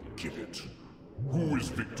or give it? Who is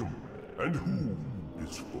victim and who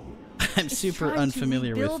is foe? I'm super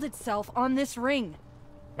unfamiliar with. Build itself on this ring.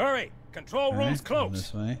 Hurry! Control room's close.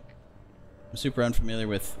 This way. I'm super unfamiliar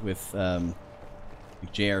with like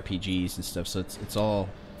JRPGs and stuff, so it's all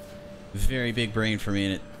very big brain for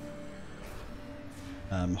me.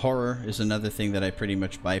 And horror is another thing that I pretty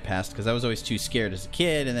much bypassed because I was always too scared as a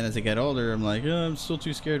kid, and then as I got older, I'm like, oh, I'm still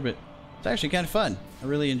too scared, but it's actually kind of fun. I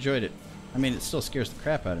really enjoyed it. I mean, it still scares the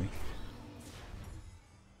crap out of me.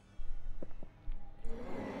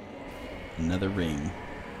 Another ring.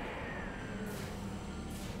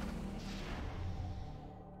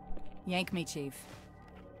 Yank me, Chief.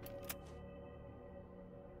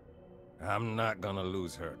 I'm not gonna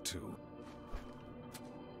lose her, too.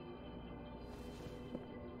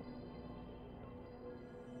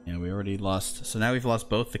 Yeah, we already lost. So now we've lost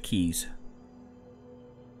both the keys.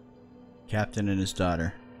 Captain and his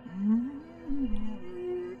daughter.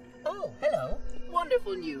 Oh, hello.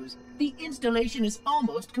 Wonderful news. The installation is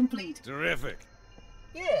almost complete. Terrific.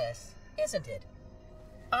 Yes, isn't it?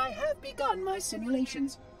 I have begun my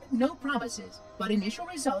simulations. No promises, but initial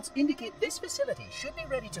results indicate this facility should be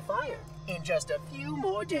ready to fire in just a few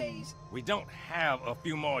more days. We don't have a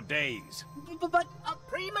few more days. But a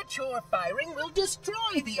premature firing will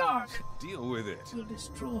destroy the Ark. Deal with it. Will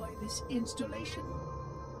destroy this installation.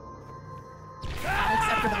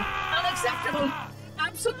 Unacceptable! Unacceptable!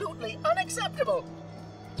 Absolutely unacceptable!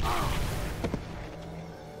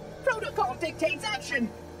 Protocol dictates action!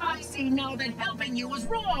 I see now that helping you was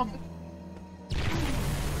wrong!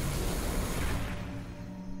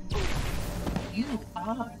 You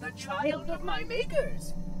are the child of my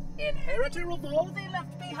makers, inheritor of all they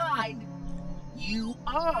left behind. You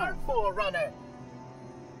are Forerunner.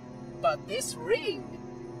 But this ring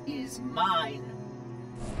is mine.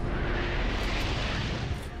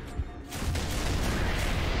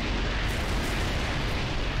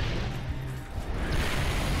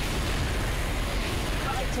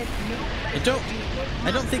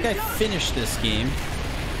 I don't think I finished this game.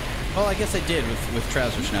 Well, I guess I did with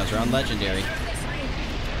Trouser Schnauzer on Legendary.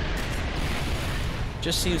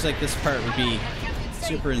 Just seems like this part would be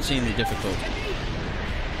super insanely difficult.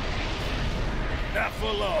 Not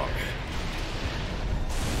for long.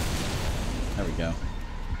 There we go.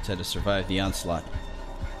 Just had to survive the onslaught.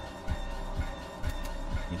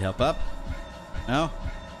 Need help up? No?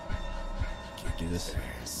 Can't do this.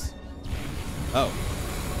 Oh.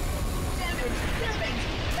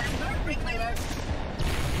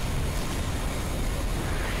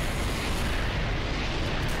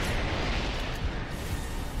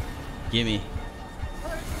 Gimme.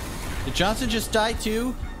 Did Johnson just die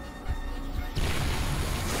too?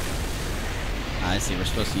 I see, we're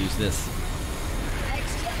supposed to use this.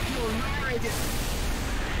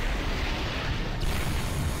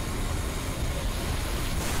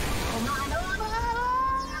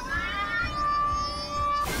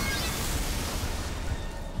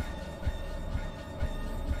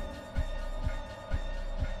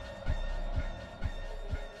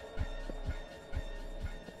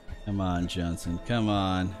 Come on, Johnson. Come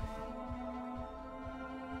on.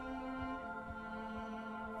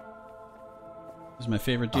 This is my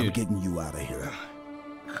favorite dude. I'm getting you out of here.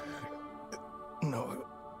 No,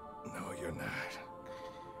 you're not.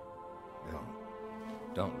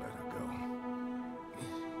 Don't let her go.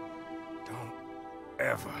 Don't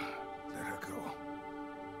ever let her go.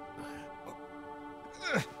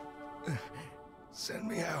 Send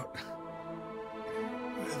me out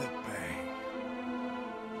with a bang.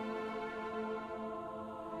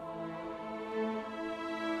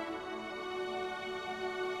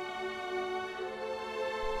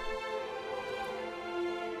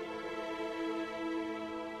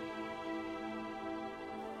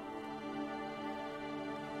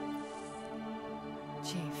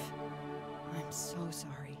 Chief, I'm so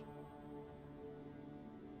sorry.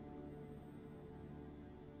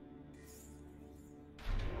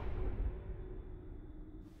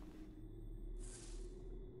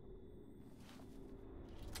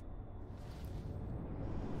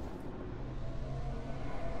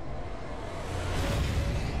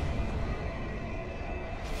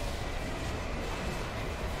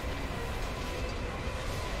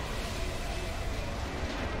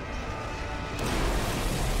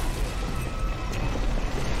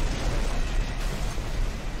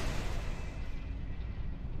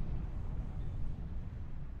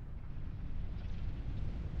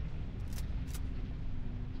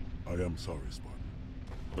 I am sorry, Spartan.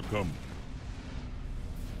 But come.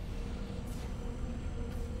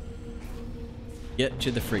 Get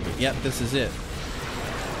to the frigate. Yep, this is it.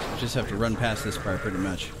 Just have to run past this part pretty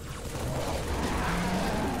much.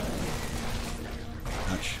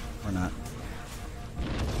 Ouch. Or not.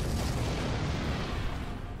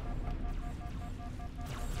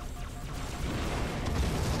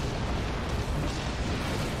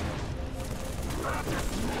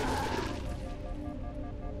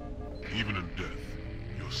 Even in death,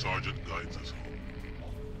 your sergeant guides us home.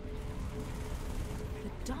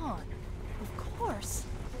 The Dawn. Of course.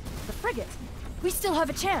 The frigate. We still have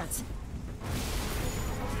a chance.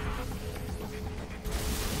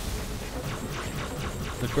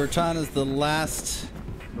 The Cortana's the last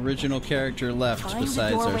original character left Find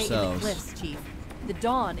besides the doorway ourselves. In the cliffs, Chief. The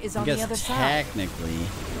Dawn is on I guess the other side. technically,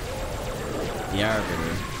 the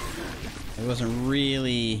Arbiter. It wasn't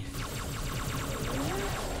really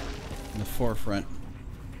in the forefront.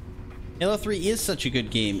 Halo 3 is such a good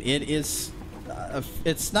game. It is.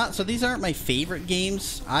 It's not. So these aren't my favorite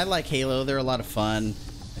games. I like Halo. They're a lot of fun.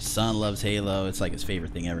 My son loves Halo. It's like his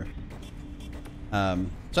favorite thing ever.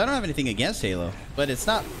 So I don't have anything against Halo, but it's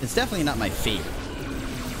not. It's definitely not my favorite.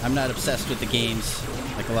 I'm not obsessed with the games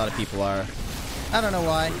like a lot of people are. I don't know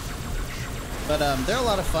why, but they're a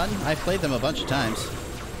lot of fun. I've played them a bunch of times.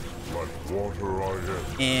 Like water I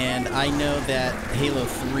am. And I know that Halo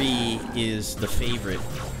 3 is the favorite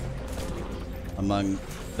among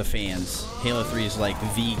the fans. Halo 3 is like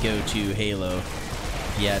the go-to Halo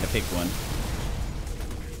if you had to pick one.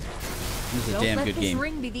 This is a damn good game. Don't let this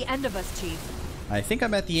ring be the end of us, Chief. I think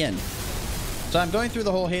I'm at the end. So I'm going through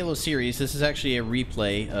the whole Halo series. This is actually a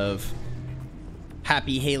replay of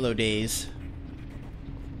happy Halo days.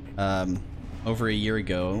 Over a year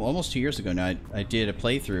ago, almost 2 years ago now, I did a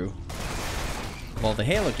playthrough of all the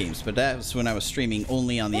Halo games, but that was when I was streaming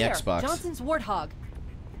only on the Xbox. Johnson's Warthog.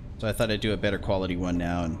 So I thought I'd do a better quality one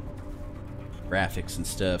now, and graphics and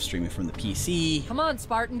stuff, streaming from the PC. Come on,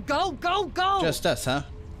 Spartan, go, go, go! Just us, huh?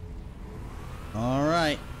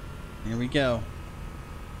 Alright. Here we go.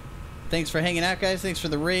 Thanks for hanging out, guys. Thanks for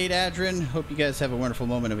the raid, Adrian. Hope you guys have a wonderful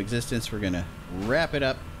moment of existence. We're gonna wrap it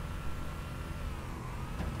up.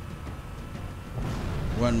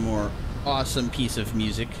 One more awesome piece of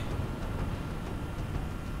music.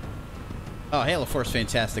 Oh, Halo 4 is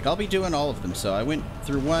fantastic. I'll be doing all of them. So I went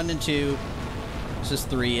through 1 and 2. This is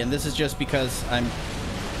 3, and this is just because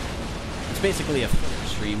it's basically a filler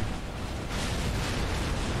stream.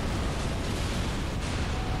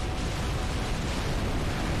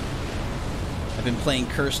 I've been playing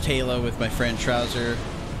Cursed Halo with my friend Trouser,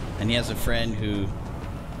 and he has a friend who,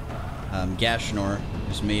 Gashnor,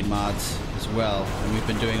 who's made mods as well, and we've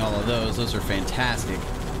been doing all of those. Those are fantastic.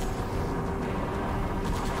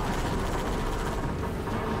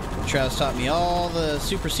 Trouse taught me all the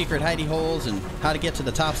super secret hidey holes and how to get to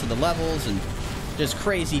the tops of the levels and just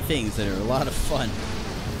crazy things that are a lot of fun.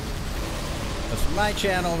 But for my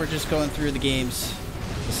channel, we're just going through the games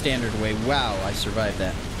the standard way. Wow, I survived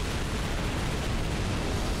that.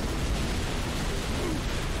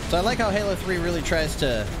 So I like how Halo 3 really tries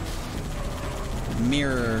to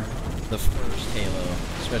mirror the first Halo,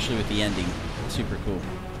 especially with the ending. It's super cool.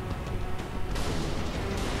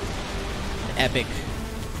 The epic,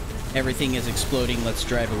 everything is exploding, let's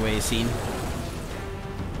drive away scene.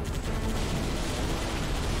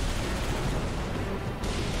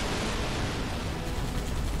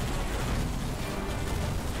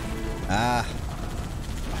 Ah.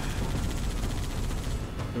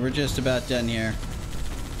 We're just about done here.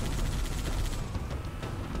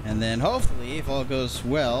 And then hopefully, if all goes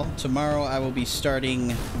well, tomorrow I will be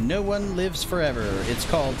starting No One Lives Forever. It's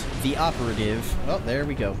called The Operative. Oh, there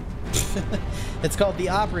we go. It's called The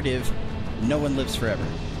Operative, No One Lives Forever.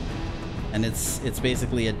 And it's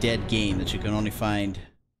basically a dead game that you can only find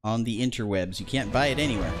on the interwebs. You can't buy it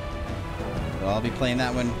anywhere. So I'll be playing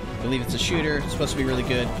that one. I believe it's a shooter. It's supposed to be really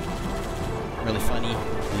good. Really funny.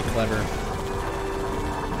 Really clever.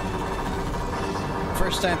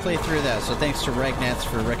 First time playthrough of that, so thanks to Ragnats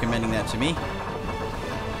for recommending that to me.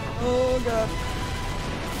 Oh god.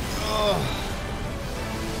 Oh.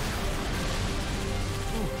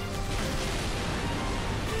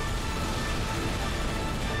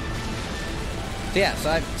 So yeah,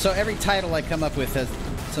 so every title I come up with has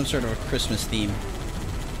some sort of a Christmas theme.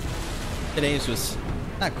 Today's was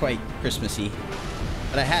not quite Christmassy,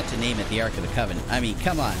 but I had to name it the Ark of the Covenant. I mean,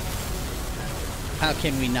 come on. How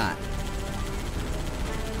can we not?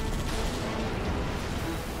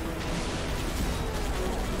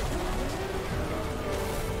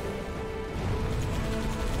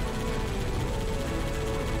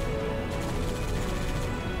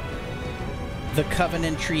 The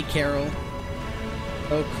Covenant Tree Carol.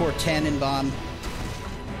 Oh, Cortannenbaum.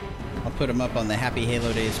 I'll put them up on the Happy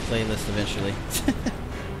Halo Days playlist eventually.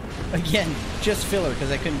 Again, just filler because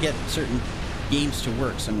I couldn't get certain games to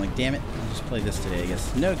work. So I'm like, damn it, I'll just play this today, I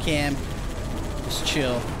guess. No cam. Just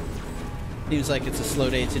chill. Seems like it's a slow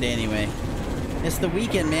day today anyway. It's the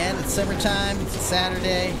weekend, man. It's summertime. It's a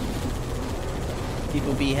Saturday.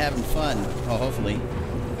 People be having fun. Oh, hopefully.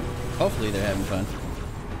 Hopefully they're having fun.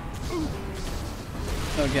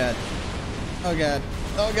 Oh god. Oh god.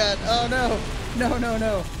 Oh god. Oh no. No, no,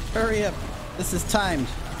 no. Hurry up. This is timed.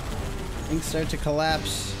 Things start to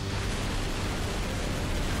collapse.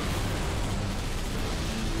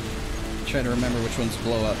 Try to remember which ones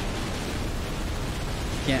blow up.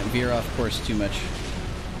 Can't veer off course too much.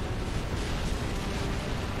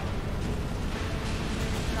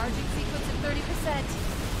 Charging sequence at 30%.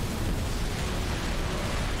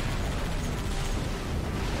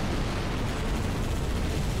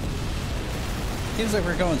 Seems like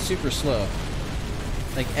we're going super slow.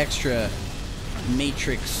 Like extra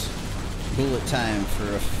Matrix bullet time for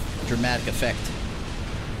a dramatic effect.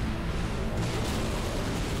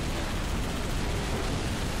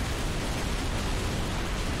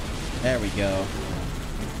 There we go.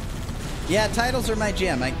 Yeah, titles are my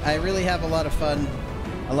jam. I really have a lot of fun.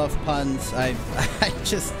 I love puns. I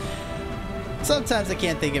just... Sometimes I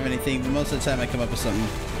can't think of anything, but most of the time I come up with something.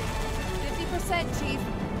 50%, Chief.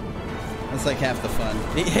 That's like half the fun.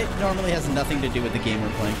 It normally has nothing to do with the game we're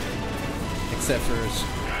playing. Except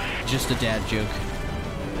for just a dad joke.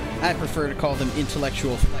 I prefer to call them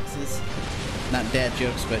intellectual flexes. Not dad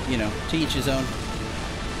jokes, but, you know, to each his own.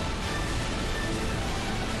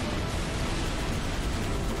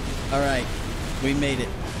 Alright, we made it.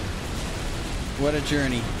 What a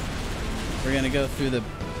journey. We're gonna go through the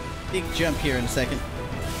big jump here in a second.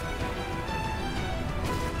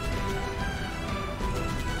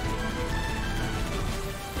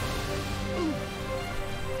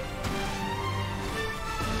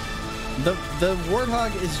 The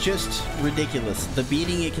Warthog is just ridiculous. The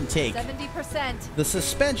beating it can take. 70%. The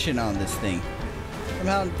suspension on this thing.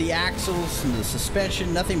 Somehow the axles and the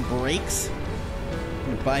suspension, nothing breaks.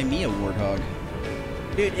 I'm gonna buy me a Warthog.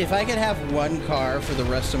 Dude, if I could have one car for the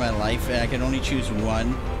rest of my life and I can only choose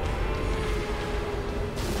one,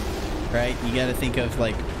 right? You gotta think of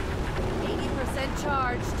like 80%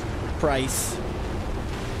 charged. Price.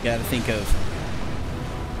 You gotta think of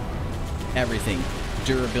everything.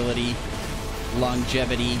 Durability,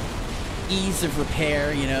 longevity, ease of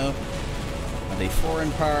repair, you know. Are they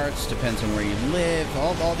foreign parts? Depends on where you live.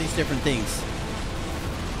 All these different things.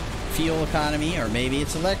 Fuel economy, or maybe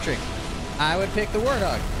it's electric. I would pick the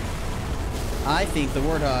Warthog. I think the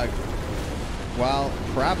Warthog, while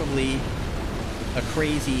probably a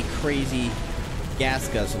crazy, crazy gas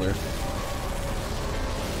guzzler,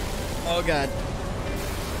 oh god,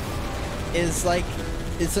 is like,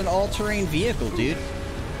 it's an all-terrain vehicle, dude.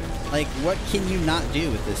 Like, what can you not do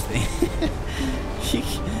with this thing?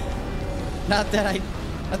 not that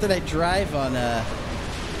I drive on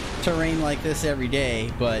terrain like this every day,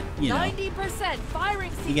 but you know, 90%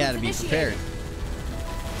 firing sequence you gotta be prepared.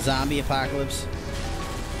 Zombie apocalypse.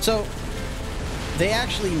 So they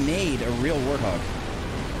actually made a real Warthog.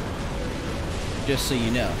 Just so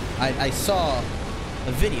you know, I saw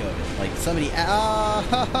a video of it. Like somebody,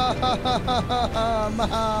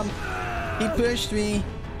 Mom, he pushed me.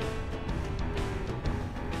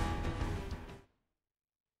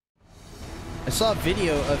 I saw a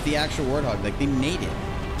video of the actual Warthog. Like, they made it.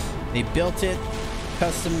 They built it,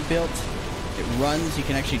 custom built. It runs. You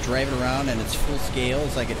can actually drive it around, and it's full scale.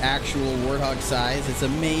 It's like an actual Warthog size. It's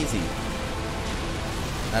amazing.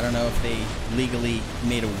 I don't know if they legally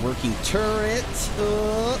made a working turret,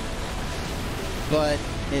 but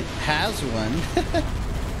it has one.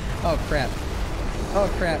 Oh crap. Oh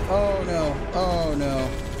crap. Oh no. Oh no.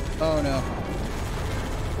 Oh no.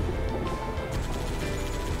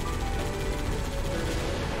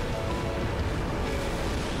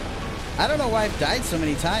 I don't know why I've died so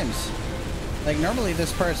many times. Like, normally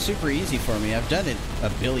this part's super easy for me. I've done it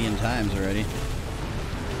a billion times already.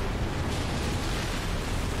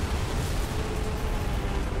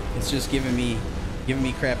 It's just giving me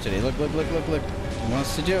crap today. Look, look, look, look, look. He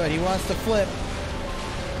wants to do it. He wants to flip.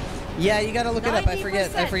 Yeah, you gotta look it up. I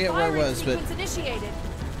forget where it was, but initiated.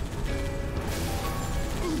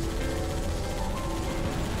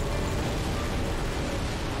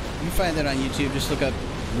 You can find that on YouTube. Just look up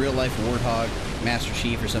Real Life Warthog Master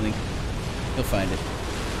Chief or something. You'll find it.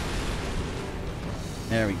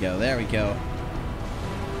 There we go. There we go.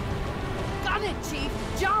 Got it, Chief.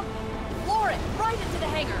 Jump. Floor it right into the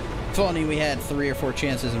hangar. If only we had 3 or 4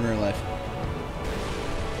 chances in real life.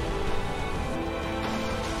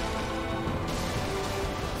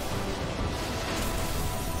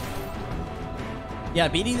 Yeah,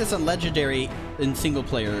 beating this on Legendary in single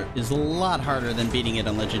player is a lot harder than beating it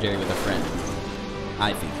on Legendary with a friend,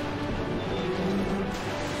 I think.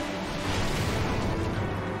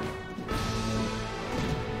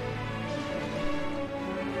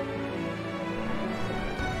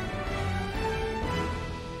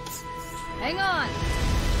 Hang on.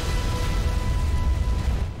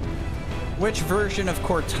 Which version of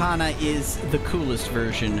Cortana is the coolest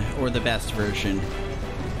version or the best version?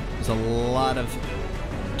 There's a lot of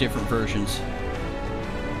different versions.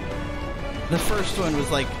 The first one was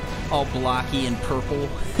like all blocky and purple.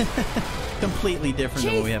 Completely different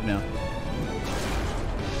than what we have now.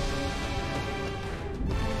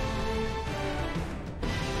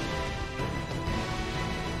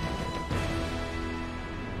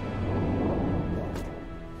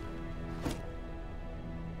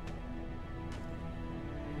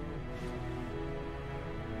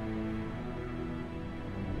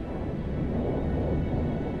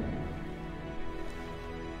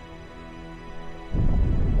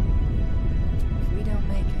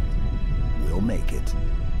 Make it.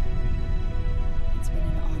 It's been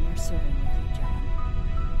an honor serving with you, John.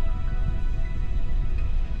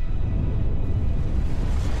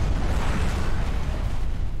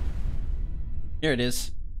 Here it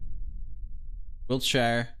is.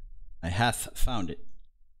 Wiltshire. I hath found it.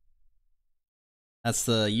 That's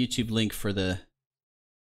the YouTube link for the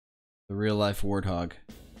real life Warthog.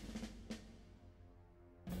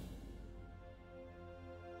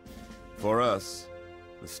 For us,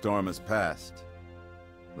 the storm has passed.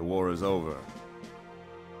 The war is over.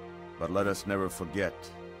 But let us never forget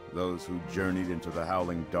those who journeyed into the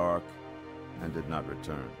howling dark and did not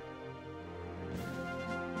return.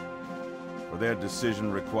 for their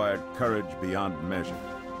decision required courage beyond measure,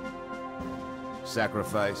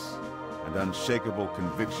 sacrifice, and unshakable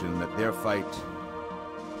conviction that their fight,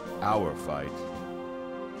 our fight,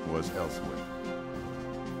 was elsewhere.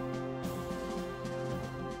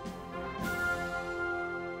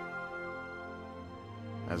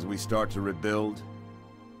 As we start to rebuild,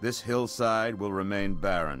 this hillside will remain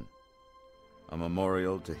barren, a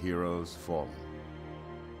memorial to heroes fallen.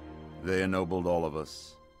 They ennobled all of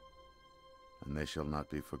us, and they shall not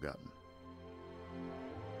be forgotten.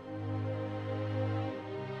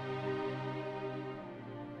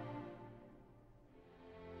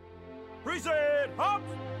 Present! Hop!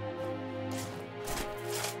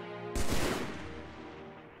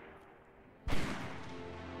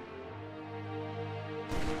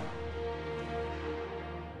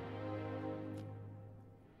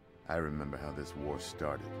 I remember how this war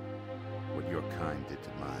started, what your kind did to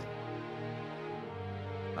mine.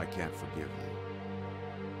 I can't forgive you.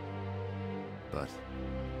 But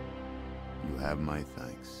you have my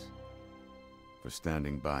thanks for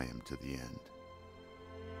standing by him to the end.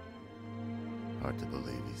 Hard to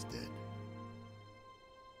believe he's dead.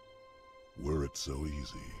 Were it so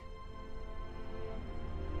easy.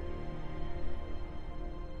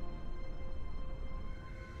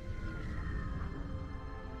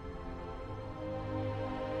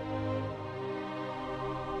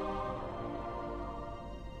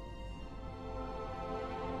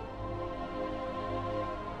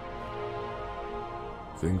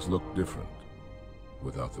 Things look different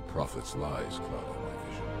without the Prophet's lies clouding my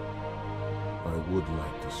vision. I would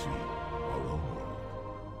like to see our own world,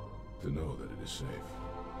 to know that it is safe.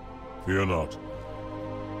 Fear not,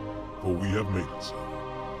 for we have made it so.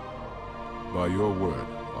 By your word,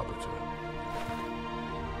 Arbiter.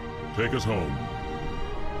 Take us home.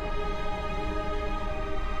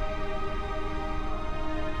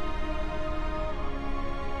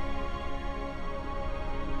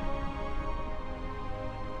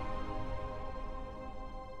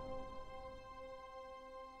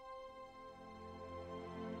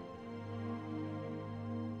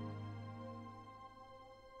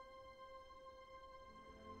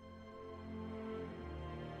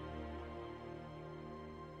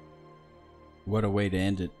 What a way to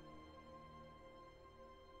end it.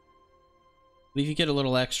 I believe you get a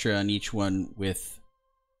little extra on each one with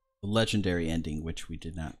the legendary ending, which we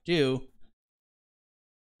did not do,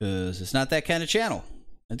 because it's not that kind of channel.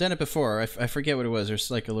 I've done it before. I forget what it was. There's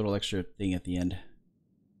like a little extra thing at the end.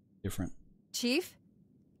 Different. Chief?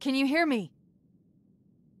 Can you hear me?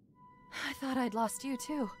 I thought I'd lost you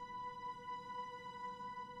too.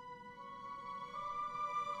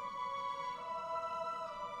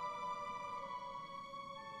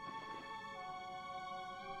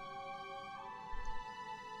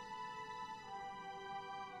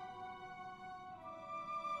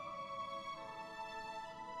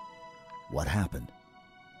 What happened?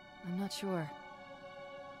 I'm not sure.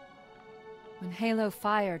 When Halo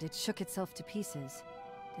fired, it shook itself to pieces.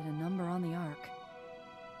 Did a number on the Ark.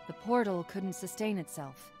 The portal couldn't sustain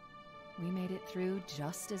itself. We made it through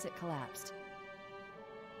just as it collapsed.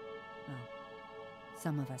 Well,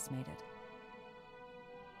 some of us made it.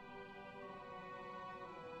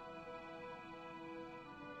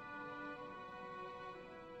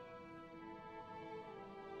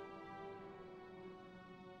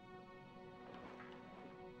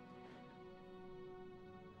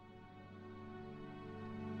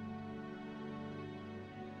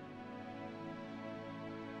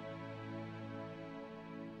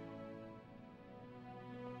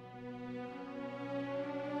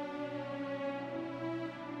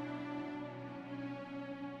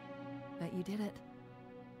 But you did it.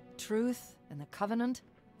 Truth and the Covenant,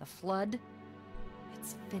 the Flood,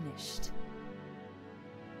 it's finished.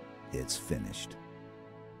 It's finished.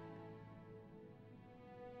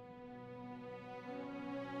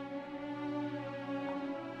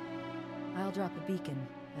 I'll drop a beacon,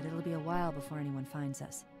 but it'll be a while before anyone finds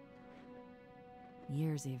us.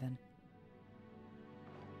 Years, even.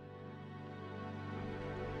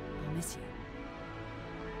 I'll miss you.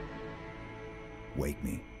 Wake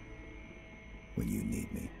me when you need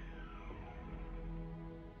me.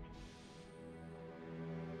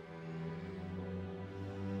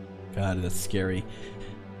 God, that's scary.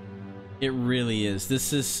 It really is.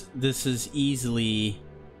 This is easily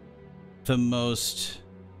the most...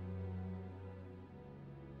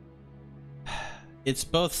 It's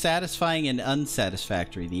both satisfying and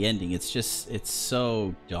unsatisfactory, the ending. It's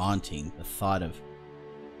so daunting, the thought of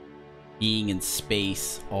being in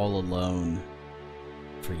space all alone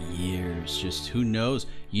for years. Just who knows?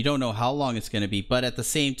 You don't know how long it's going to be, but at the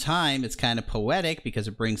same time, it's kind of poetic because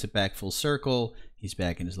it brings it back full circle. He's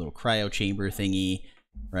back in his little cryo chamber thingy,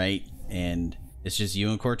 right? And it's just you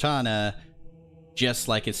and Cortana, just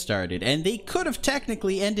like it started. And they could have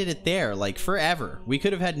technically ended it there, like forever. We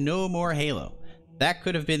could have had no more Halo. That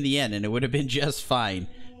could have been the end, and it would have been just fine,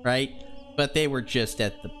 right? But they were just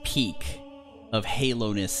at the peak of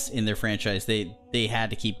Halo-ness in their franchise. They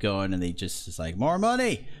had to keep going, and they just was like, more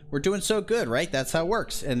money. We're doing so good, right? That's how it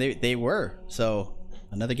works. And they were. So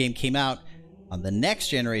another game came out on the next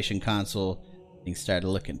generation console. Things started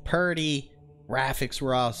looking pretty. Graphics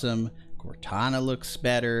were awesome. Cortana looks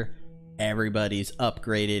better. Everybody's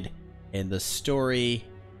upgraded. And the story,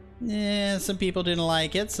 some people didn't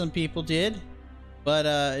like it. Some people did. But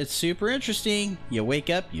it's super interesting. You wake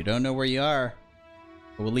up, you don't know where you are.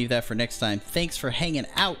 But we'll leave that for next time. Thanks for hanging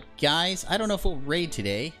out, guys. I don't know if we'll raid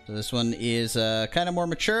today. So this one is kind of more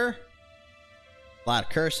mature. A lot of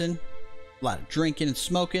cursing. A lot of drinking and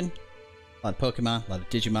smoking. A lot of Pokemon. A lot of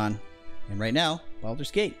Digimon. And right now,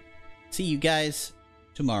 Baldur's Gate. See you guys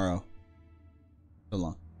tomorrow. So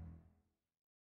long.